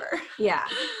 We love her. Yeah.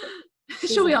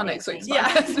 She'll be on next week's Yeah.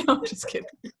 podcast. No, I'm just kidding.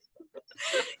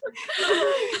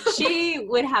 She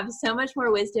would have so much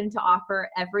more wisdom to offer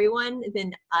everyone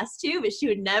than us two, but she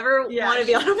would never Yeah, want to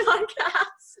be on a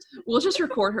podcast. We'll just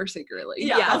record her secretly.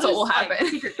 Yeah, That's what will just, like, happen.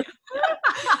 secret-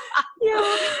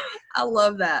 Yeah. I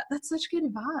love that. That's such good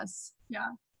advice. Yeah.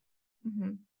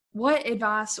 Mm-hmm. What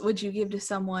advice would you give to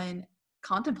someone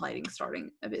contemplating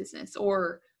starting a business,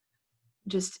 or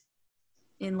just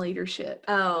in leadership?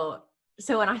 Oh,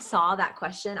 so when I saw that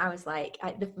question, I was like,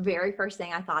 the very first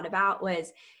thing I thought about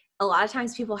was, a lot of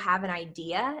times people have an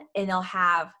idea and they'll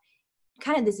have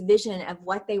kind of this vision of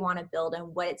what they want to build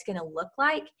and what it's going to look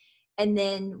like. And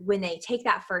then when they take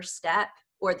that first step,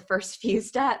 or the first few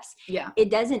steps, Yeah.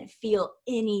 it doesn't feel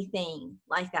anything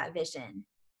like that vision.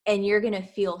 And you're going to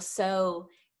feel so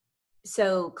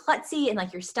klutzy, and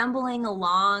like you're stumbling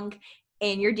along,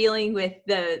 and you're dealing with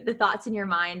the thoughts in your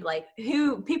mind, like,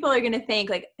 who people are going to think,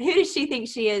 like, who does she think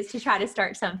she is to try to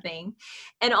start something?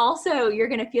 And also you're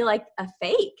going to feel like a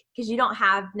fake, because you don't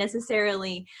have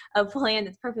necessarily a plan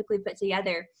that's perfectly put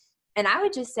together. And I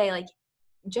would just say, like,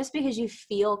 just because you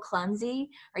feel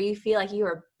clumsy, or you feel like you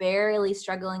are barely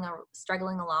struggling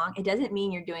along, it doesn't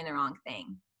mean you're doing the wrong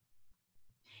thing.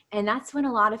 And that's when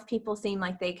a lot of people seem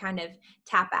like they kind of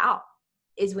tap out,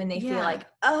 is when they feel Yeah. like,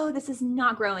 oh, this is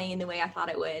not growing in the way I thought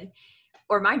it would.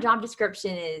 Or my job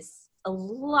description is a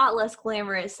lot less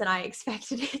glamorous than I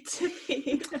expected it to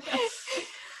be.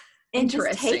 And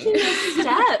just taking those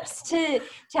steps to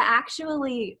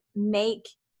actually make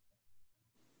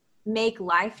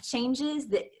life changes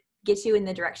that get you in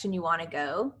the direction you want to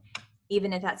go,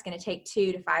 even if that's going to take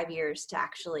 2 to 5 years to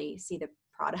actually see the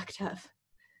product of.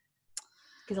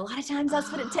 Because a lot of times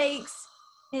that's what it takes,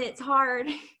 and it's hard.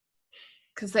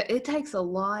 Because it takes a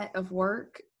lot of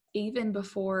work even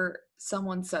before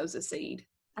someone sows a seed.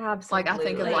 Absolutely. Like I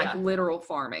think of like literal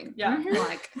farming. Yeah. Mhm.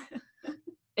 Like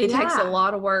it takes a Yeah.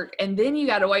 lot of work, and then you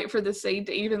got to wait for the seed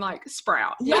to even like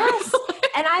sprout. Yes.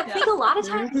 And I think a lot of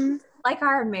times, Mhm. like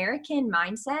our American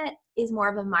mindset is more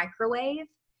of a microwave.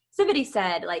 Somebody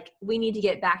said, like, we need to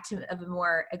get back to a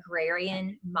more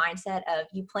agrarian mindset of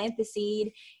you plant the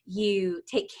seed, you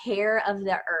take care of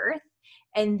the earth,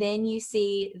 and then you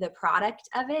see the product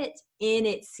of it in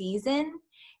its season.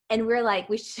 And we're like,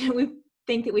 we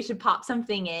think that we should pop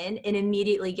something in and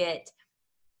immediately get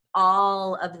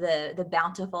all of the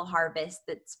bountiful harvest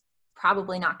that's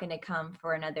probably not going to come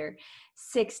for another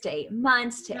 6 to 8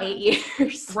 months to 8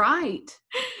 years. Right.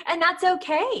 And that's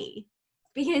okay.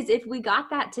 Because if we got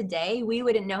that today, we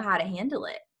wouldn't know how to handle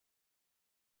it.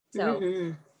 So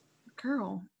Mhm.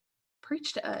 Girl,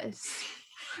 preach to us.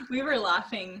 We were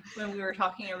laughing when we were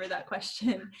talking over that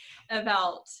question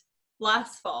about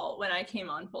last fall when I came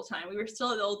on full time. We were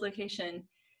still at the old location,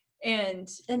 and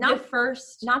not- the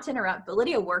first, not to interrupt, but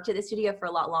Lydia worked at the studio for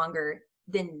a lot longer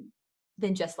than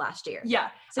just last year.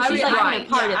 yeah, So I she's was- like right. been a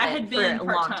part yeah, of I it had for been a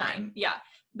long part-time. time. Yeah,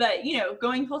 but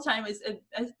going full time was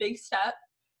a big step,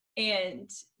 and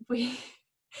we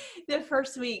the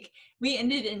first week we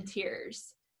ended in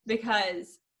tears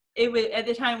because it was at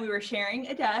the time we were sharing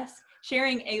a desk,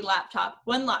 sharing a laptop,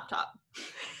 one laptop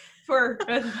for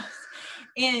both of us,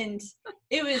 and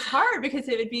it was hard because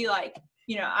it would be like,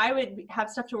 I would have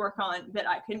stuff to work on, but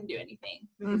I couldn't do anything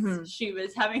because Mhm. she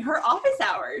was having her office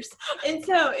hours. And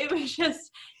so it was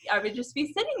just, I would just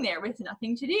be sitting there with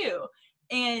nothing to do.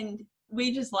 And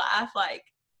we just laugh like,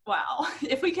 wow,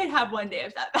 if we could have one day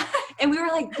of that back. And we were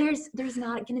like, there's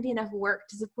not going to be enough work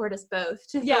to support us both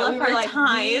to Yeah, fill we up were our like,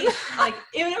 time. it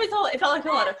felt like a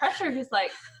lot of pressure because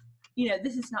like,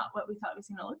 this is not what we thought it was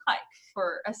going to look like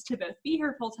for us to both be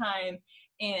here full time.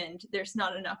 And there's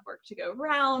not enough work to go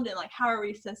around, and like, how are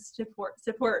we supposed to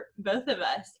support both of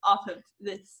us off of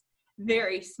this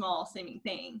very small seeming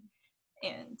thing?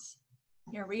 And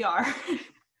here we are.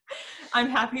 I'm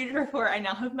happy to report I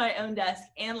now have my own desk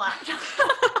and laptop.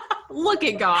 Look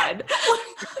at God.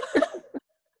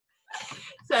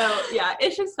 So yeah,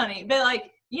 it's just funny, but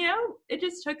like, it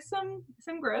just took some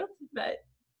growth, but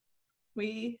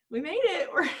we made it.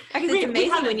 Because We it's amazing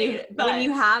haven't when made you it, but- when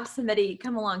you have somebody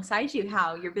come alongside you,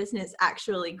 how your business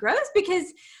actually grows.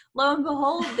 Because lo and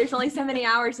behold, there's only so many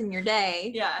hours in your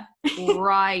day. Yeah.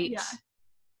 Right. Yeah.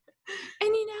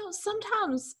 And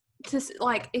sometimes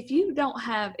if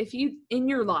you in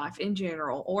your life in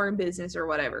general or in business or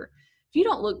whatever, if you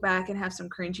don't look back and have some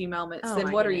cringy moments, Oh then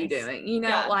my what are you goodness. doing?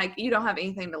 Yeah. Like you don't have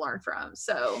anything to learn from.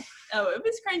 So Oh, it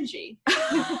was cringy.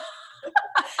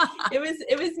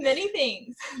 It was many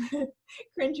things.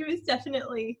 Cringy was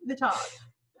definitely the top.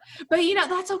 but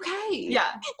that's okay.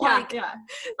 Yeah. Like yeah.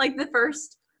 Like the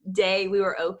first day we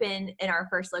were open in our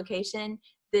first location,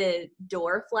 the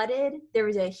door flooded. There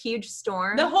was a huge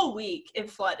storm. The whole week it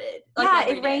flooded. Yeah,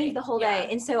 every it rained day. the whole Yeah.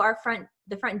 day. And so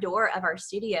the front door of our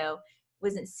studio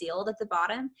wasn't sealed at the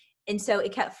bottom. And so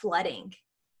it kept flooding.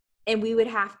 And we would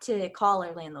have to call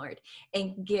our landlord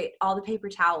and get all the paper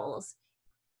towels.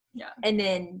 Yeah. And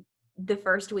then the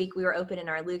first week we were open in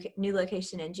our new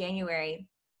location in January,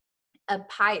 a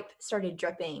pipe started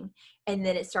dripping, and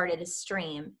then it started to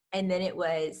stream. And then it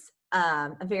was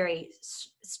a very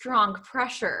strong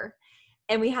pressure.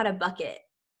 And we had a bucket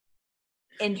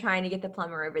and trying to get the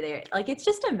plumber over there. Like, it's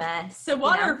just a mess. So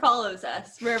water follows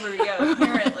us wherever we go,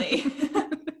 apparently.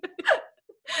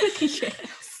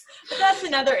 yes. But that's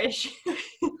another issue.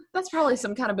 That's probably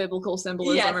some kind of biblical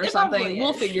symbolism Yes, or it something. probably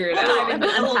We'll is. figure it We'll out. dive into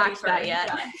haven't it a little unpacked that deeper.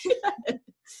 yet. Yeah.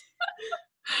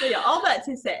 So yeah, all that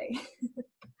to say.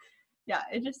 Yeah,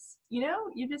 it just, you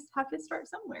just have to start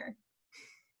somewhere.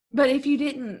 But if you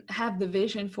didn't have the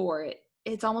vision for it,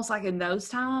 it's almost like in those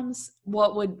times,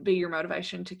 what would be your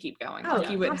motivation to keep going? Oh, Like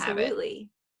you wouldn't have it. absolutely.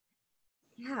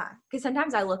 Yeah, because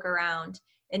sometimes I look around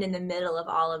and in the middle of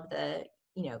all of the,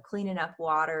 cleaning up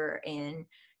water and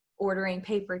ordering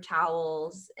paper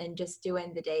towels and just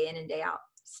doing the day in and day out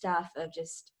stuff of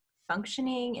just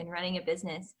functioning and running a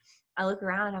business, I look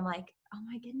around and I'm like, oh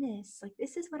my goodness, like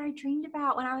this is what I dreamed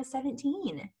about when I was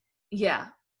 17. Yeah.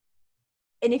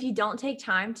 And if you don't take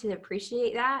time to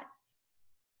appreciate that,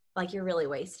 like you're really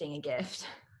wasting a gift.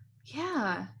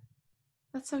 Yeah.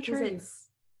 That's so Because true.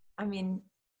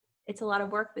 it's a lot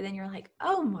of work, but then you're like,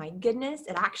 oh my goodness,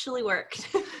 it actually worked.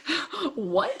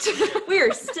 What? We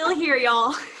are still here,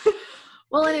 y'all.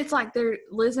 Well, and it's like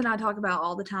Liz and I talk about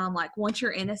all the time, like once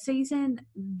you're in a season,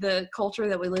 the culture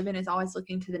that we live in is always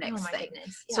looking to the next thing.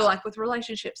 Goodness. So like with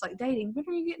relationships, like dating, when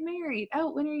are you getting married?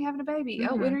 Oh, when are you having a baby?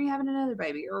 Oh, when are you having another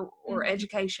baby? Or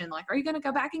education, like, are you going to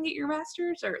go back and get your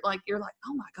master's? Or like, you're like,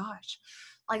 oh my gosh,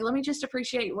 like, let me just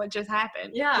appreciate what just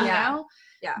happened. Yeah. You Yeah. know?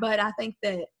 Yeah. But I think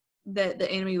that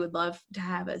the enemy would love to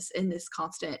have us in this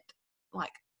constant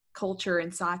like culture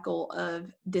and cycle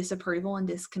of disapproval and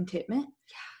discontentment.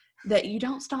 Yeah. That you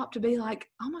don't stop to be like,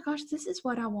 oh my gosh, this is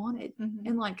what I wanted.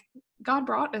 And like, God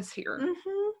brought us here.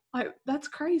 Like, that's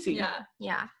crazy. Yeah.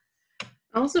 Yeah.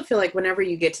 I also feel like whenever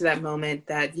you get to that moment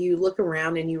that you look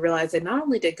around and you realize that not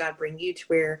only did God bring you to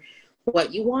where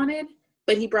what you wanted,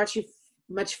 but he brought you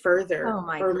much further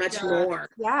or much more.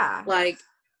 Yeah. Like,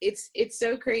 it's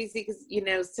so crazy because, you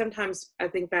know, sometimes I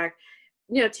think back,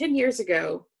 you know, 10 years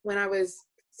ago when I was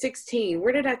 16,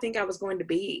 where did I think I was going to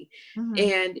be?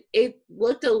 And it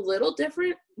looked a little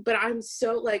different, but I'm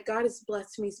so like, God has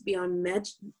blessed me beyond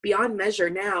measure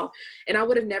now. And I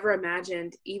would have never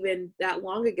imagined even that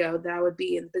long ago that I would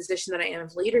be in the position that I am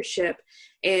of leadership.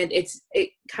 And it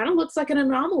kind of looks like an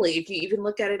anomaly if you even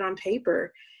look at it on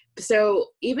paper. So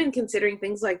even considering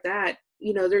things like that,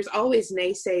 you know, there's always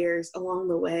naysayers along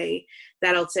the way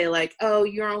that'll say like, oh,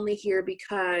 you're only here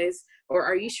because, or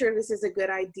are you sure this is a good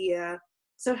idea?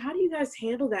 So how do you guys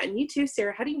handle that? And you too,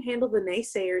 Sarah, how do you handle the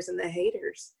naysayers and the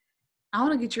haters? I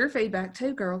want to get your feedback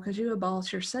too, girl, because you a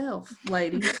boss yourself,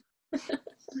 lady.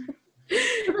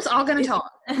 We're just all going to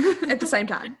talk at the same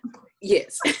time.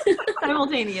 Yes.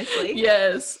 Simultaneously.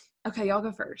 Yes. Okay, y'all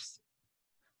go first.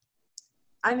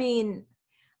 I mean,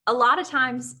 a lot of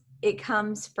times it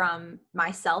comes from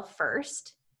myself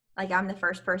first. Like, I'm the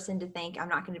first person to think I'm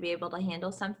not going to be able to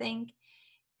handle something.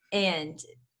 And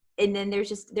then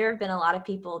there have been a lot of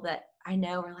people that I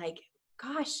know are like,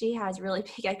 gosh, she has really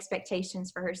big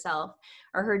expectations for herself,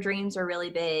 or her dreams are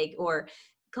really big, or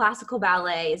classical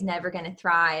ballet is never going to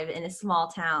thrive in a small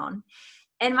town.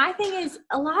 And my thing is,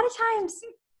 a lot of times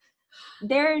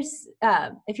there's,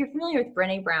 if you're familiar with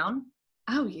Brené Brown.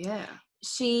 Oh, yeah.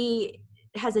 She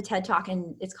has a TED Talk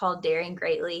and it's called Daring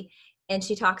Greatly. And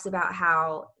she talks about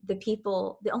how the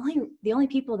only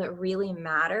people that really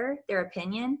matter, their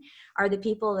opinion, are the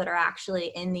people that are actually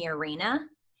in the arena,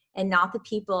 and not the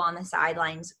people on the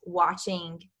sidelines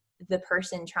watching the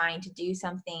person trying to do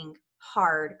something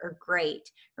hard or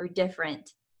great or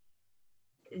different.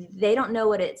 They don't know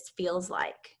what it feels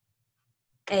like.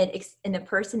 And the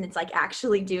person that's like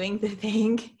actually doing the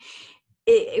thing,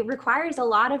 it requires a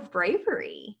lot of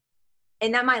bravery.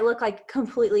 And that might look like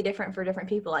completely different for different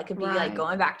people. It could be like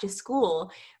going back to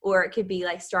school, or it could be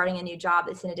like starting a new job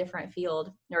that's in a different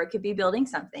field, or it could be building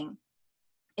something.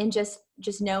 And just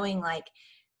knowing like,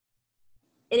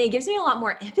 and it gives me a lot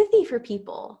more empathy for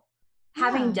people.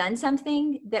 Having done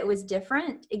something that was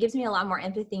different, it gives me a lot more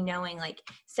empathy knowing like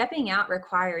stepping out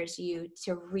requires you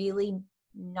to really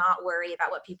not worry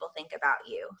about what people think about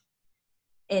you,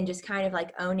 and just kind of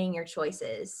like owning your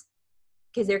choices.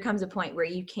 Because there comes a point where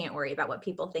you can't worry about what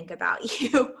people think about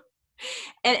you.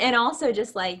 and also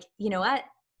just like, you know what,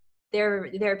 their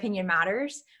opinion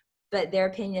matters, but their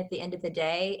opinion at the end of the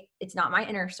day, it's not my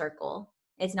inner circle.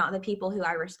 It's not the people who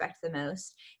I respect the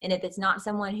most. And if it's not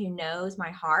someone who knows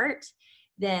my heart,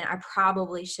 then I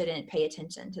probably shouldn't pay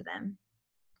attention to them.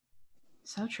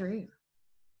 So true.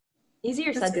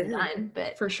 Easier said than done,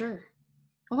 but for sure.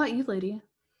 What about you, Lydia?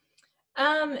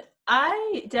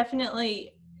 I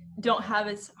definitely don't have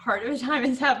as hard of a time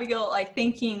as Abigail, like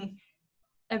thinking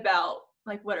about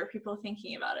like, what are people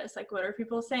thinking about us? Like, what are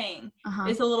people saying?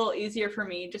 It's a little easier for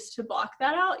me just to block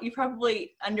that out. You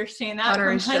probably understand that.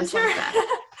 Hunter is just like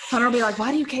that. Hunter will be like,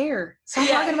 why do you care? Stop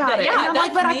talking about it. Yeah, and I'm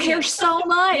like, but I care so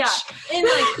much. Yeah. And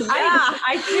like,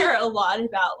 I care a lot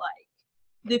about like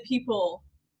the people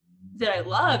that I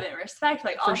love and respect.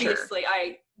 Like, obviously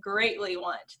I greatly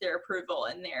want their approval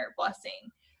and their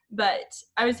blessing. But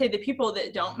I would say the people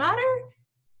that don't matter,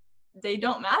 they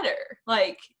don't matter.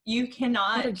 Like, you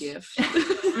cannot. What a gift.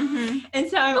 And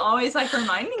so I'm always like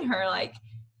reminding her, like,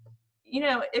 you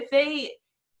know,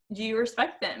 do you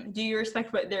respect them? Do you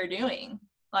respect what they're doing?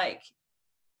 Like,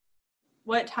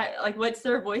 what's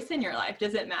their voice in your life?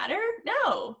 Does it matter?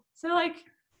 No. So like,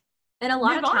 and a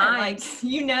lot of times, like,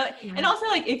 you know, and also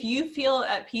like, if you feel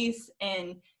at peace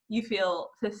and you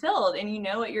feel fulfilled and you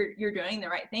know what you're doing the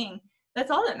right thing,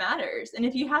 that's all that matters. And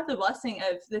if you have the blessing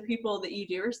of the people that you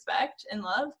do respect and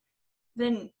love,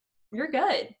 then you're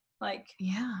good. Like,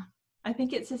 Yeah. I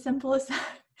think it's as simple as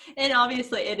that. And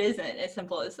obviously it isn't as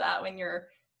simple as that when you're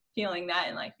feeling that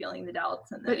and like feeling the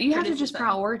doubts and the But you have to just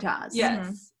criticism. prioritize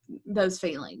Yes. those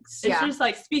feelings. It's just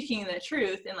like speaking the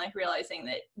truth and like realizing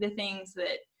that the things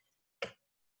that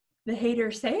the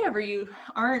haters say over you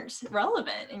aren't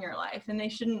relevant in your life, and they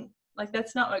shouldn't, like,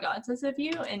 that's not what God says of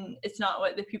you, and it's not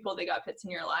what the people that God puts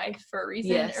in your life for a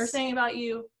reason are saying about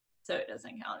you, so it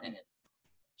doesn't count, and it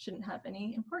shouldn't have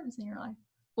any importance in your life.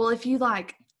 Well, if you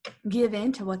like give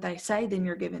in to what they say, then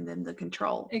you're giving them the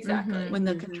control. Exactly. When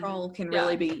the control can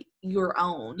really be your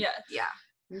own. Yes. Yeah.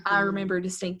 I remember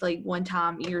distinctly one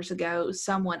time years ago,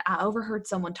 I overheard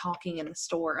someone talking in the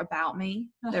store about me.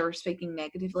 They were speaking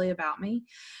negatively about me,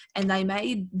 and they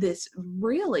made this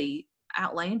really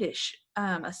outlandish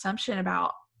assumption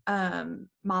about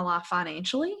my life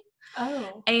financially.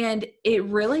 Oh. And it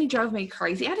really drove me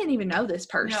crazy. I didn't even know this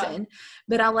person,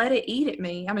 but I let it eat at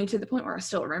me. I mean, to the point where I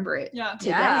still remember it today.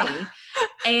 Yeah.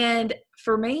 And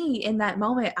for me, in that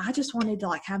moment, I just wanted to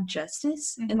like have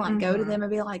justice and like go to them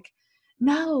and be like,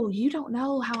 no, you don't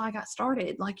know how I got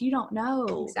started. Like, you don't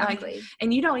know. Exactly. Like,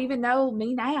 and you don't even know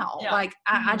me now. Yeah. Like,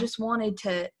 I just wanted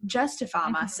to justify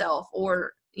myself,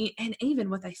 and even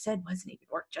what they said wasn't even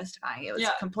worth justifying. It was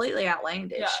completely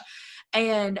outlandish. Yeah.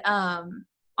 And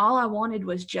all I wanted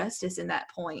was justice in that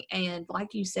point. And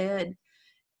like you said,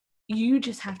 you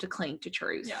just have to cling to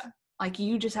truth. Yeah. Like,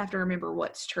 you just have to remember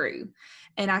what's true.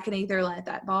 And I can either let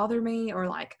that bother me, or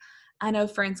like, I know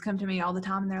friends come to me all the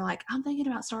time and they're like, I'm thinking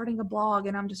about starting a blog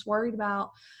and I'm just worried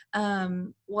about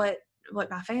what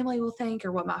my family will think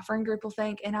or what my friend group will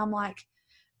think. And I'm like,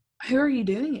 who are you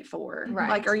doing it for? Right.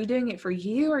 Like, are you doing it for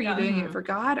you? Are you doing it for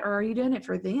God? Or are you doing it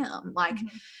for them? Like,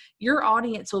 your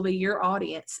audience will be your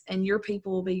audience, and your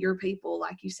people will be your people,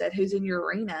 like you said, who's in your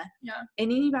arena. Yeah.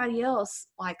 And anybody else,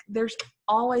 like, there's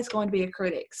always going to be a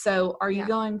critic. So are you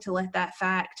going to let that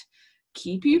fact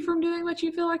keep you from doing what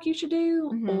you feel like you should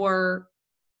do, or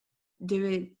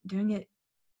doing it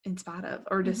in spite of,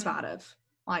 or despite of?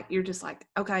 Like, you're just like,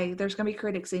 okay, there's going to be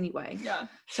critics anyway. Yeah.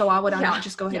 So why would I not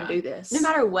just go ahead and do this? No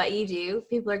matter what you do,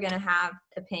 people are going to have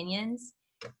opinions.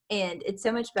 And it's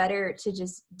so much better to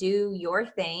just do your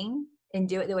thing and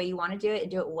do it the way you want to do it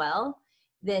and do it well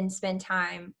than spend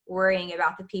time worrying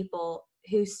about the people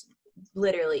who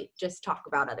literally just talk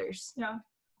about others. Yeah.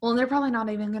 Well, they're probably not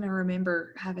even going to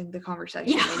remember having the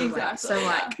conversation anyway. Exactly. So,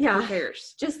 like, who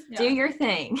cares? Just do your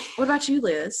thing. What about you,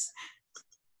 Liz?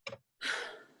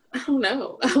 I don't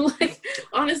know. I'm like,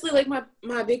 honestly, like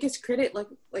my biggest critic,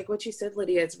 like what you said,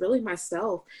 Lydia, it's really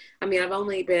myself. I mean, I've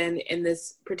only been in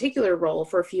this particular role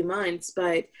for a few months,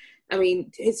 but I mean,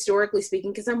 historically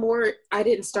speaking, because I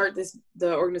didn't start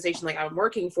the organization like I'm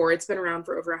working for. It's been around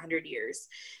for over 100 years,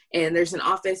 and there's an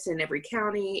office in every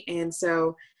county. And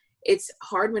so it's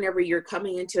hard whenever you're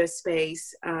coming into a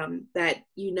space that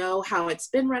you know how it's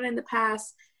been run in the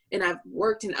past. And I've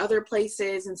worked in other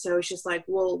places. And so it's just like,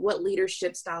 well, what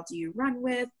leadership style do you run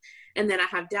with? And then I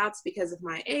have doubts because of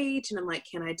my age. And I'm like,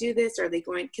 can I do this? Are they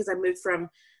going, because I moved from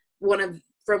one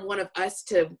of us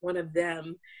to one of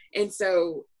them. And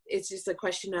so it's just a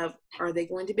question of, are they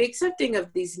going to be accepting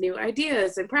of these new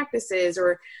ideas and practices?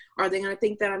 Or are they going to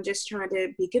think that I'm just trying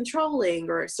to be controlling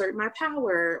or assert my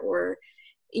power? Or,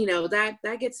 you know, that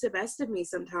gets the best of me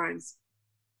sometimes.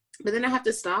 But then I have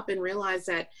to stop and realize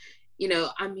that, you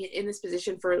know, I'm in this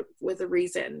position with a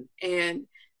reason, and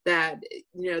that,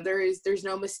 you know, there's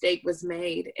no mistake was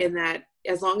made, and that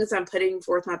as long as I'm putting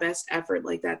forth my best effort,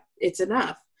 like that, it's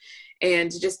enough. And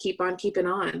to just keep on keeping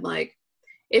on. Like,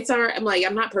 I'm like,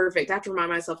 I'm not perfect. I have to remind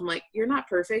myself, I'm like, you're not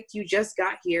perfect. You just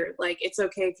got here. Like, it's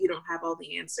okay if you don't have all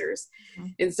the answers.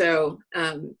 And so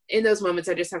in those moments,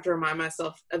 I just have to remind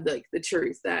myself of the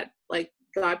truth that, like,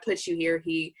 God puts you here.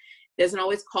 He doesn't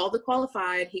always call the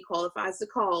qualified. He qualifies the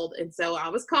called. And so I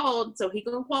was called, so he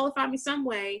gonna qualify me some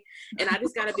way. And I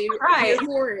just gotta be here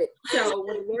for it. So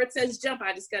when the Lord says jump,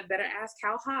 I just got better ask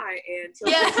how high,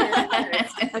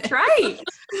 and That's right.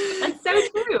 That's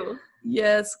so true.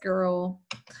 Yes, girl.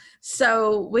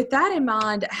 So with that in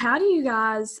mind, how do you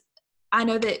guys, I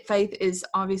know that faith is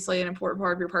obviously an important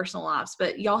part of your personal lives,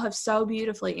 but y'all have so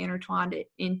beautifully intertwined it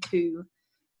into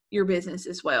your business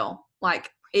as well.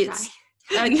 Like, it's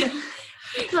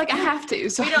like, I have to.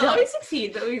 So we don't always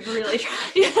succeed, but we really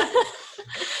try.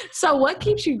 So what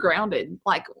keeps you grounded?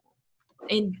 Like,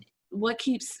 and what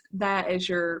keeps that as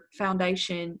your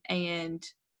foundation, and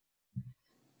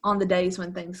on the days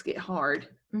when things get hard,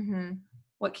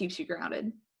 what keeps you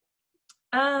grounded?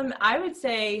 I would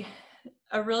say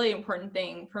a really important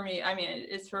thing for me, I mean,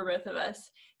 it's for both of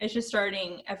us, it's just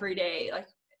starting every day, like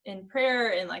in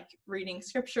prayer and like reading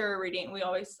scripture, we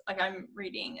always, like, I'm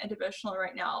reading a devotional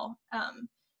right now,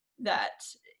 that,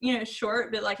 you know,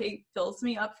 short, but like it fills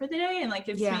me up for the day and like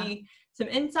gives me some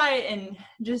insight and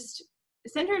just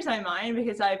centers my mind,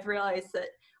 because I've realized that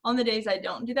on the days I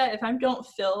don't do that, if I don't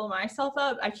fill myself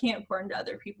up, I can't pour into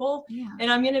other people.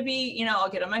 And I'm going to be, you know, I'll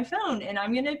get on my phone and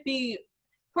I'm going to be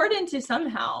poured into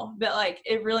somehow, but like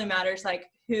it really matters like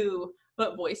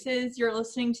what voices you're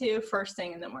listening to first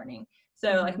thing in the morning.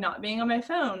 So like not being on my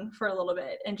phone for a little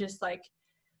bit and just like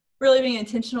really being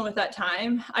intentional with that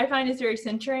time, I find is very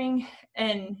centering.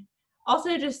 And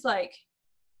also just like,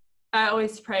 I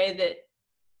always pray that,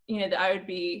 you know, that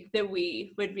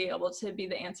we would be able to be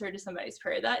the answer to somebody's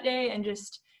prayer that day. And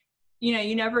just, you know,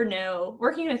 you never know,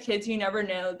 working with kids, you never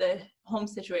know the home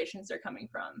situations they're coming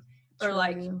from. Or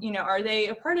like, you know, are they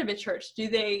a part of a church? Do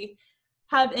they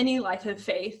have any life of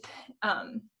faith?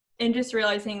 And just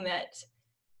realizing that,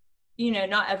 you know,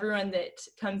 not everyone that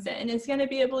comes in is going to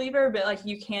be a believer, but like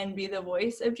you can be the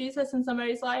voice of Jesus in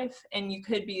somebody's life, and you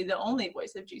could be the only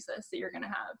voice of Jesus that you're going to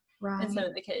have in some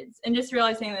of the kids. And just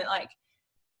realizing that like,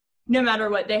 no matter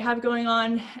what they have going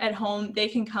on at home, they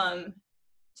can come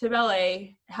to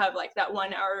ballet, have like that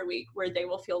 1 hour a week where they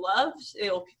will feel loved, they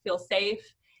will feel safe,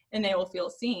 and they will feel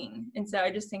seen. And so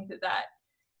I just think that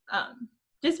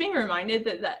just being reminded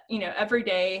that, you know, every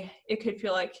day it could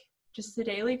feel like just a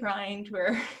daily grind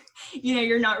where, you know,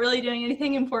 you're not really doing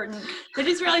anything important, but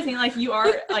just realizing like you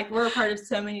are, like, we're a part of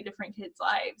so many different kids'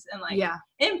 lives, and like,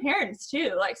 and parents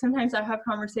too. Like sometimes I have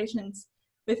conversations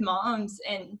with moms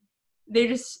and they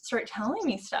just start telling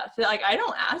me stuff that like I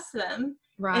don't ask them,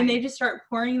 and they just start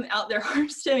pouring out their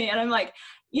hearts to me, and I'm like,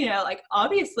 you know, like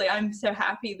obviously I'm so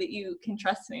happy that you can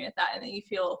trust me with that and that you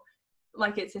feel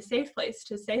like it's a safe place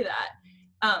to say that.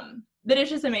 But it's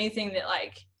just amazing that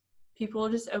like people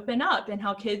just open up and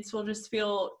how kids will just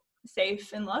feel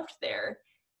safe and loved there.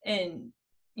 And,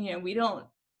 you know,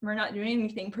 we're not doing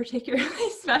anything particularly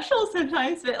special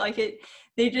sometimes, but like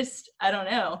they just, I don't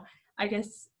know, I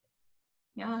guess,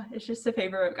 yeah, it's just a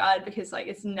favor of God, because like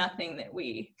it's nothing that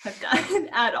we have done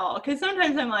at all. Because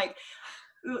sometimes I'm like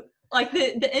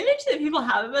the image that people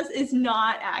have of us is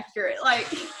not accurate. Like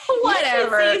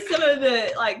whatever. You see some of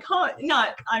the like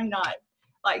I'm not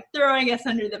like throwing us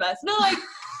under the bus, but like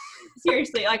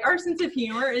seriously, like our sense of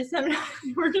humor is sometimes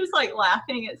we're just like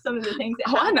laughing at some of the things that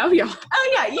happen. I know y'all.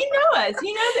 Oh yeah, you know us.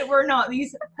 You know that we're not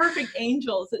these perfect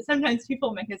angels that sometimes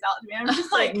people make us out to be. I'm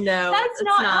just like, no, that's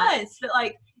not us. But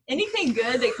like anything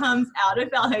good that comes out of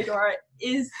Ballet Dora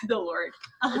is the Lord,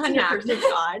 100%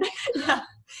 God. Yeah.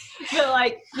 But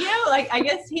like, you know, like I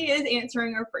guess He is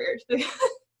answering our prayers. Yeah,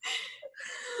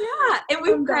 and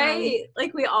we pray,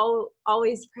 like we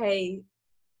always pray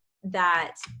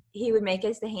that He would make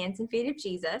us the hands and feet of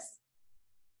Jesus,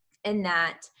 and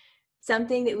that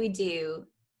something that we do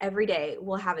every day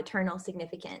will have eternal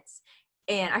significance.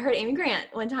 And I heard Amy Grant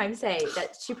one time say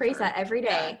that she prays that every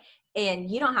day,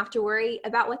 and you don't have to worry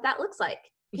about what that looks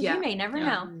like, because you may never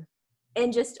know.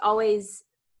 And just always,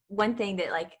 one thing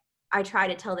that like I try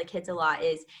to tell the kids a lot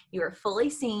is you are fully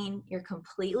seen, you're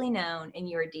completely known, and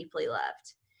you are deeply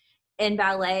loved. And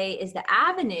ballet is the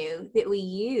avenue that we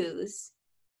use,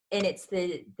 and it's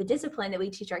the discipline that we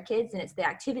teach our kids, and it's the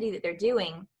activity that they're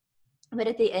doing. But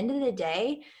at the end of the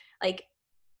day, like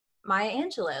Maya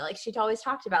Angelou, like she'd always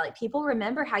talked about, like people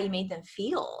remember how you made them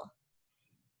feel.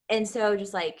 And so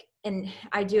just like, and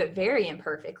I do it very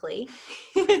imperfectly.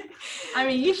 I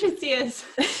mean, you should see us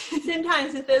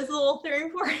sometimes with those little 3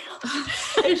 and 4.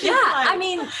 It's just like, I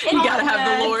mean, you gotta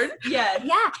have the Lord. Yeah.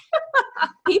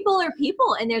 People are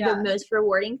people, and they're the most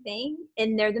rewarding thing,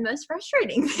 and they're the most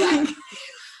frustrating thing.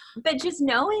 But just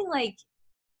knowing, like,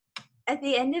 at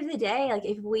the end of the day, like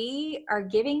if we are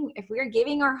giving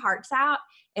our hearts out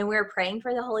and we're praying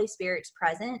for the Holy Spirit's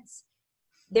presence,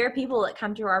 there are people that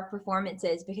come to our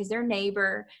performances because their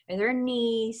neighbor or their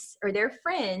niece or their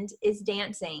friend is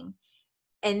dancing,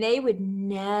 and they would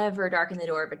never darken the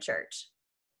door of a church.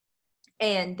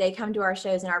 And they come to our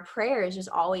shows, and our prayer is just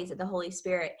always that the Holy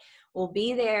Spirit will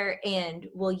be there and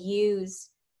will use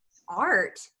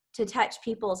art to touch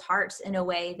people's hearts in a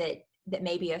way that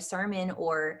maybe a sermon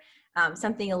or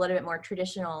something a little bit more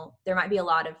traditional, there might be a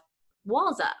lot of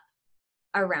walls up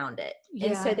around it.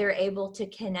 And so they're able to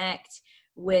connect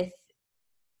with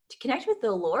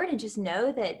the Lord, and just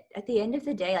know that at the end of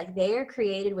the day, like they are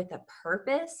created with a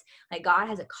purpose, like God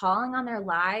has a calling on their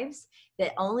lives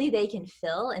that only they can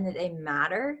fill, and that they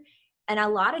matter. And a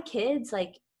lot of kids,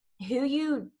 like who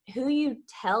you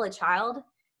tell a child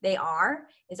they are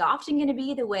is often going to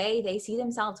be the way they see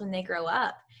themselves when they grow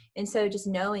up. And so just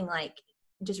knowing, like,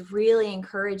 just really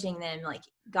encouraging them, like,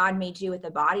 God made you with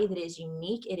a body that is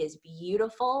unique. It is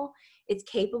beautiful. It's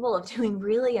capable of doing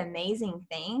really amazing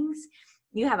things.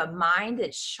 You have a mind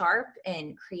that's sharp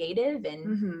and creative,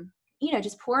 and you know,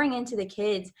 just pouring into the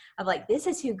kids of, like, this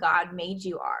is who God made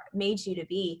you to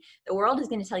be. The world is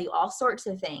going to tell you all sorts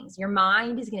of things. Your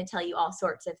mind is going to tell you all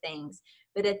sorts of things.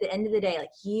 But at the end of the day,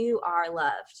 like, you are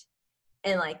loved.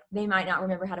 And, like, they might not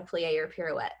remember how to plie or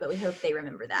pirouette, but we hope they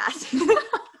remember that.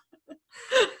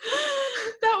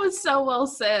 That was so well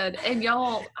said. And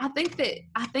y'all, I think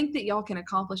that y'all can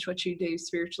accomplish what you do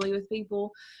spiritually with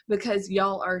people because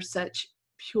y'all are such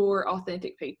pure,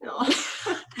 authentic people.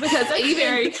 Because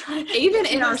even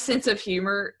in our sense of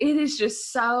humor, it is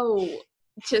just so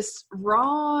just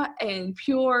raw and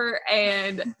pure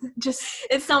and just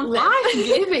It's something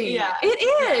life-giving. Yeah.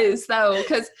 It is, though,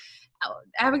 because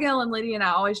Abigail and Lydia and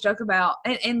I always joke about,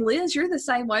 and Liz, you're the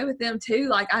same way with them too.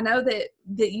 Like, I know that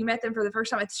you met them for the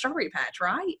first time at the Strawberry Patch,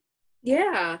 right?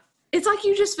 Yeah. It's like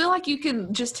you just feel like you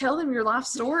can just tell them your life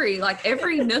story, like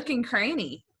every nook and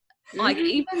cranny, like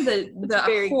even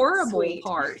the horrible sweet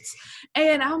parts.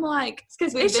 And I'm like, it's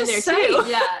because we've been there safe. too.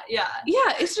 Yeah.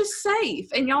 Yeah, it's just safe,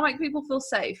 and y'all make people feel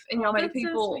safe, and y'all make that's so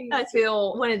people sweet. That's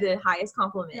feel. one of the highest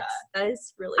compliments. Yeah. That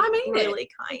is really, I mean it. really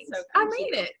kind. So I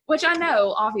mean it, which I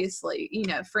know, obviously, you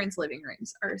know, friends' living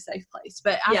rooms are a safe place,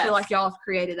 but I Yes. feel like y'all have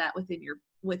created that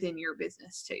within your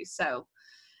business too. So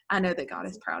I know that God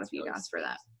is proud of you guys for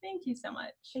that. Thank you so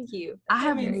much. Thank you. I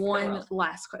have means so one well.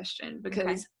 last question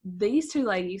because these two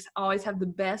ladies always have the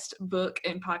best book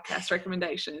and podcast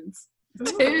recommendations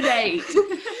to date.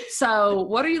 So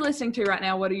what are you listening to right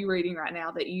now? What are you reading right now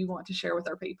that you want to share with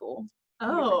our people?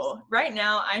 Oh, right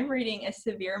now I'm reading A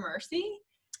Severe Mercy.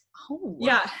 Oh,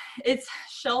 Yeah, it's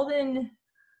Sheldon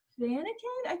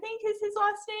Vanniken, I think is his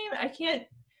last name.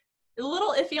 A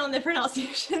little iffy on the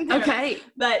pronunciation there, okay.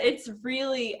 but it's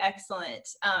really excellent.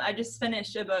 I just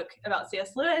finished a book about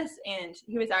C.S. Lewis, and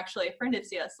he was actually a friend of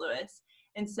C.S. Lewis.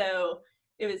 And so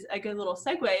it was a good little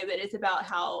segue, but it's about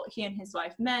how he and his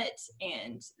wife met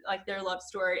and like their love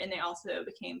story, and they also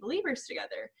became believers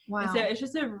together. Wow. And so it's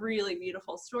just a really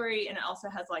beautiful story, and it also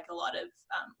has like a lot of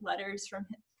letters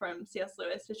from C.S.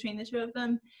 Lewis between the two of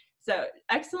them. So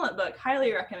excellent book,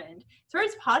 highly recommend. As far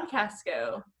as podcasts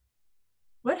go,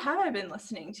 what have I been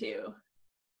listening to?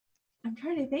 I'm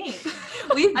trying to think.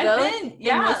 We've I've both been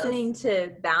been listening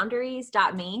to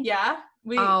Boundaries.me. Yeah.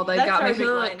 They that's got our me big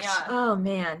one, hooked. yeah. Oh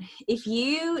man, if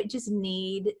you just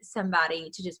need somebody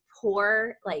to just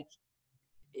pour like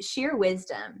sheer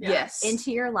wisdom Yes.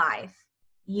 into your life,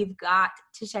 you've got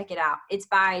to check it out. It's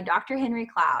by Dr. Henry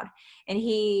Cloud, and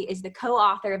he is the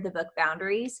co-author of the book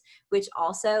Boundaries, which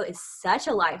also is such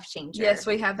a life changer. Yes,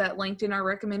 we have that linked in our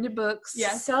recommended books.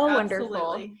 Yes, so absolutely.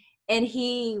 wonderful. And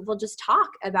he will just talk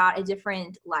about a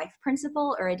different life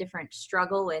principle or a different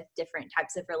struggle with different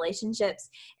types of relationships.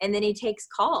 And then he takes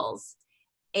calls,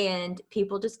 and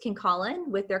people just can call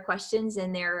in with their questions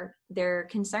and their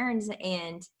concerns.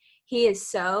 And he is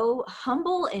so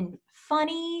humble and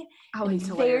funny and He's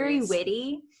very hilarious.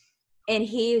 witty. And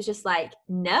he was just like,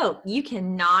 no, you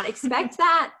cannot expect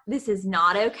that. This is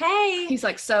not okay. He's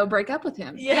like, so break up with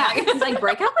him. Yeah. He's like,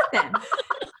 break up with them.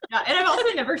 Yeah, and I've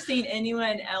also never seen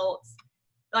anyone else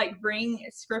like bring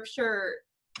scripture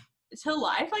to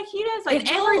life like he does. Like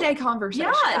An everyday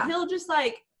conversation. Yeah, he'll just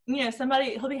like, you know,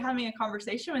 he'll be having a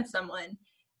conversation with someone,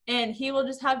 and he will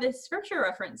just have this scripture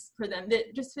reference for them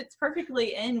that just fits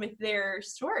perfectly in with their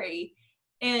story.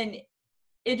 And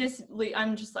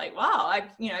I'm just like, wow,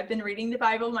 I've been reading the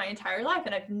Bible my entire life,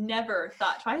 and I've never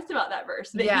thought twice about that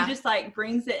verse. But he just like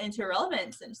brings it into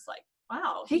relevance, and just like,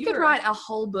 wow. He could write a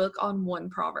whole book on one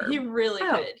proverb. He really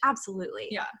could. Absolutely.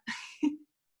 Yeah.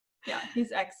 Yeah,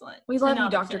 he's excellent. We love you,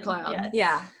 Dr. Cloud. Yes.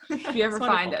 Yeah. If you ever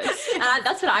find us.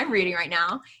 That's what I'm reading right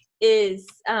now is,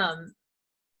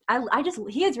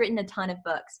 he has written a ton of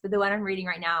books, but the one I'm reading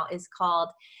right now is called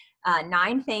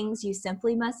 9 Things You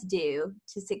Simply Must Do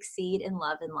to Succeed in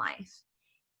Love and Life.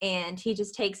 And he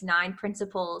just takes 9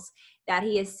 principles that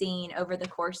he has seen over the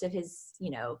course of his,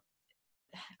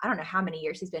 I don't know how many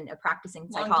years he's been a practicing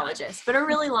psychologist, but a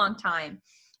really long time.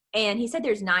 And he said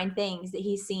there's 9 things that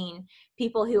he's seen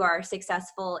people who are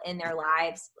successful in their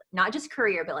lives, not just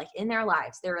career, but like in their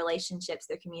lives, their relationships,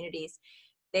 their communities.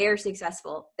 They are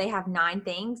successful. They have 9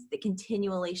 things that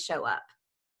continually show up.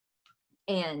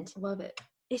 And love it.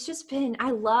 It's just been,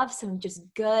 I love some just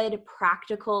good,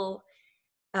 practical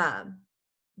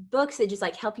books that just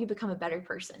like help you become a better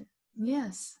person.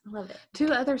 Yes. I love it. 2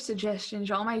 other suggestions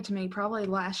y'all made to me probably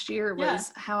last year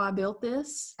was How I Built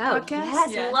This Oh, podcast.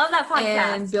 yes. Yes. Love that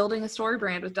podcast. And Building a Story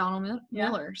Brand with Donald Yeah.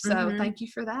 Miller. So Mhm. thank you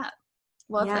for that.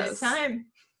 Love Yes. those. It's time.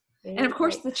 And of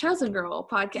course, the Chosen Girl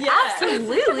podcast. Yeah.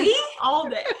 Absolutely. All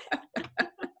day.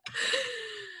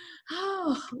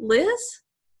 Oh, Liz,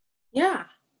 Yeah.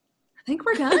 I think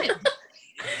we're done.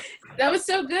 That was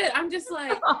so good. I'm just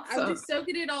like, I'm Awesome. just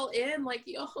soaking it all in. Like,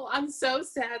 yo, I'm so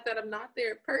sad that I'm not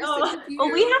there in person. Oh, with you.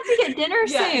 Well, we have to get dinner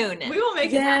Yes. soon. We will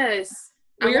make it happen. Yes.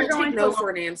 We I are won't going take no to- for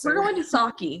an answer. We're going to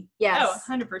Saki. Yes. Oh,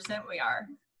 100% we are.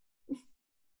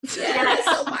 Yes.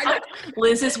 Oh my God.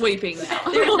 Liz is weeping now.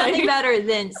 There's nothing better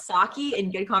than sake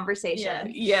and good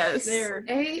conversation. Yes. They're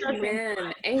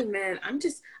Amen. Amen.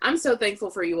 I'm so thankful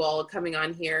for you all coming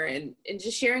on here and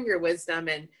just sharing your wisdom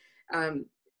and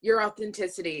your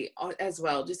authenticity as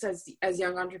well, just as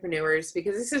young entrepreneurs,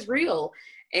 because this is real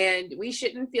and we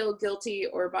shouldn't feel guilty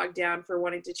or bogged down for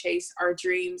wanting to chase our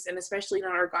dreams, and especially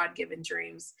not our God-given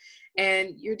dreams.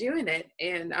 And you're doing it.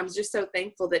 And I'm just so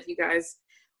thankful that you guys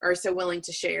are so willing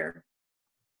to share.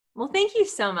 Well, thank you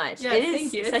so much. Yeah, it thank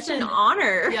is you. such It's an been-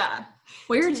 honor. yeah.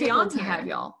 We're to be on tickled to here. have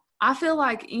y'all. I feel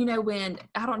like, when,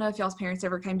 I don't know if y'all's parents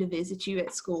ever came to visit you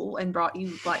at school and brought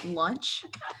you like lunch.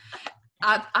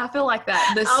 I feel like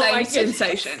that, the Oh same my goodness.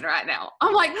 sensation right now.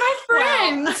 I'm like, my Wow.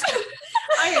 friends.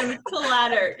 I am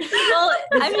flattered. Well,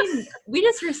 I mean, we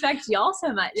just respect y'all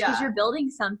so much because Yeah. you're building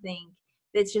something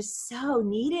that's just so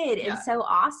needed and Yeah. so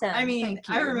awesome. I mean, Thank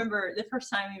I you. remember the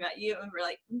first time we met you and we were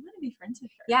like, we want to be friends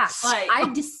with her. yeah, Like,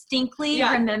 I distinctly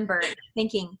Yeah. remember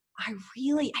thinking, I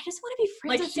just want to be friends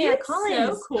like with she Sarah is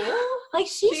Collins. so cool. Like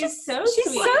she's She's so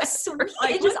sweet. Like,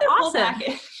 It's just what the full awesome.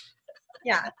 package.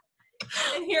 Yeah.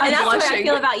 And here And we that's are. what I blushing.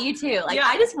 feel about you too. Like Yeah.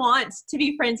 I just want to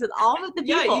be friends with all of the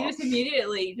people. Yeah, you just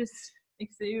immediately just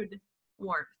exude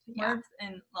warmth. Yeah. warmth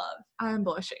and love. I'm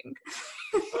blushing.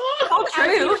 All As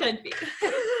you true. should be.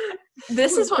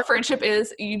 This is what friendship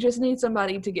is. You just need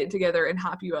somebody to get together and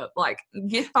hype you up. Like,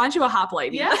 find you a hype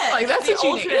lady. Yes, Like, that's the what you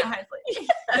ultimate need. high place.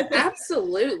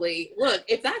 Absolutely. Look,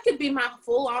 if that could be my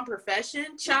full-on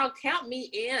profession, child, count me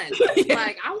in.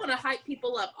 Like, I want to hype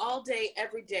people up all day,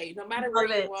 every day, no matter where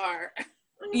Love you it. are.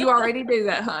 You already do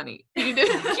that, honey. You do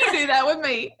that with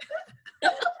me.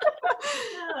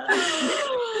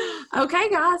 Okay,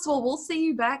 guys. Well, we'll see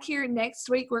you back here next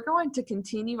week. We're going to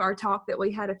continue our talk that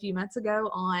we had a few months ago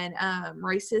on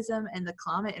racism and the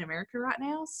climate in America right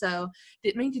now. So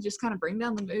didn't mean to just kind of bring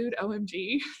down the mood.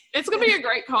 OMG. It's going to be a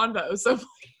great convo. So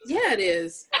Yeah, it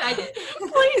is. I did.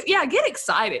 please, get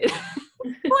excited.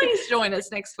 Please join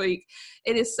us next week.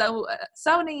 It is so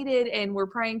needed, and we're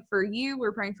praying for you.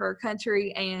 We're praying for our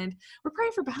country, and we're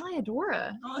praying for Ballet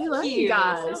Adora. Oh, We thank love you you so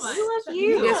guys. much. We love That's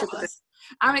you. beautiful. Yes.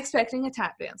 I'm expecting a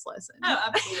tap dance lesson. Oh,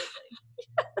 absolutely.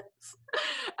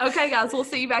 Okay, guys, we'll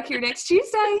see you back here next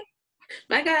Tuesday.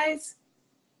 Bye, guys.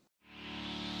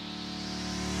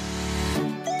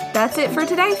 That's it for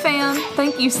today, fam.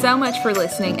 Thank you so much for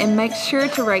listening, and make sure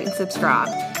to rate and subscribe.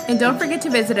 And don't forget to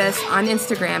visit us on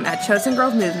Instagram at Chosen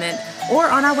Grove Movement or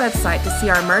on our website to see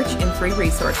our merch and free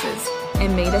resources.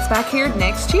 And meet us back here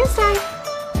next Tuesday.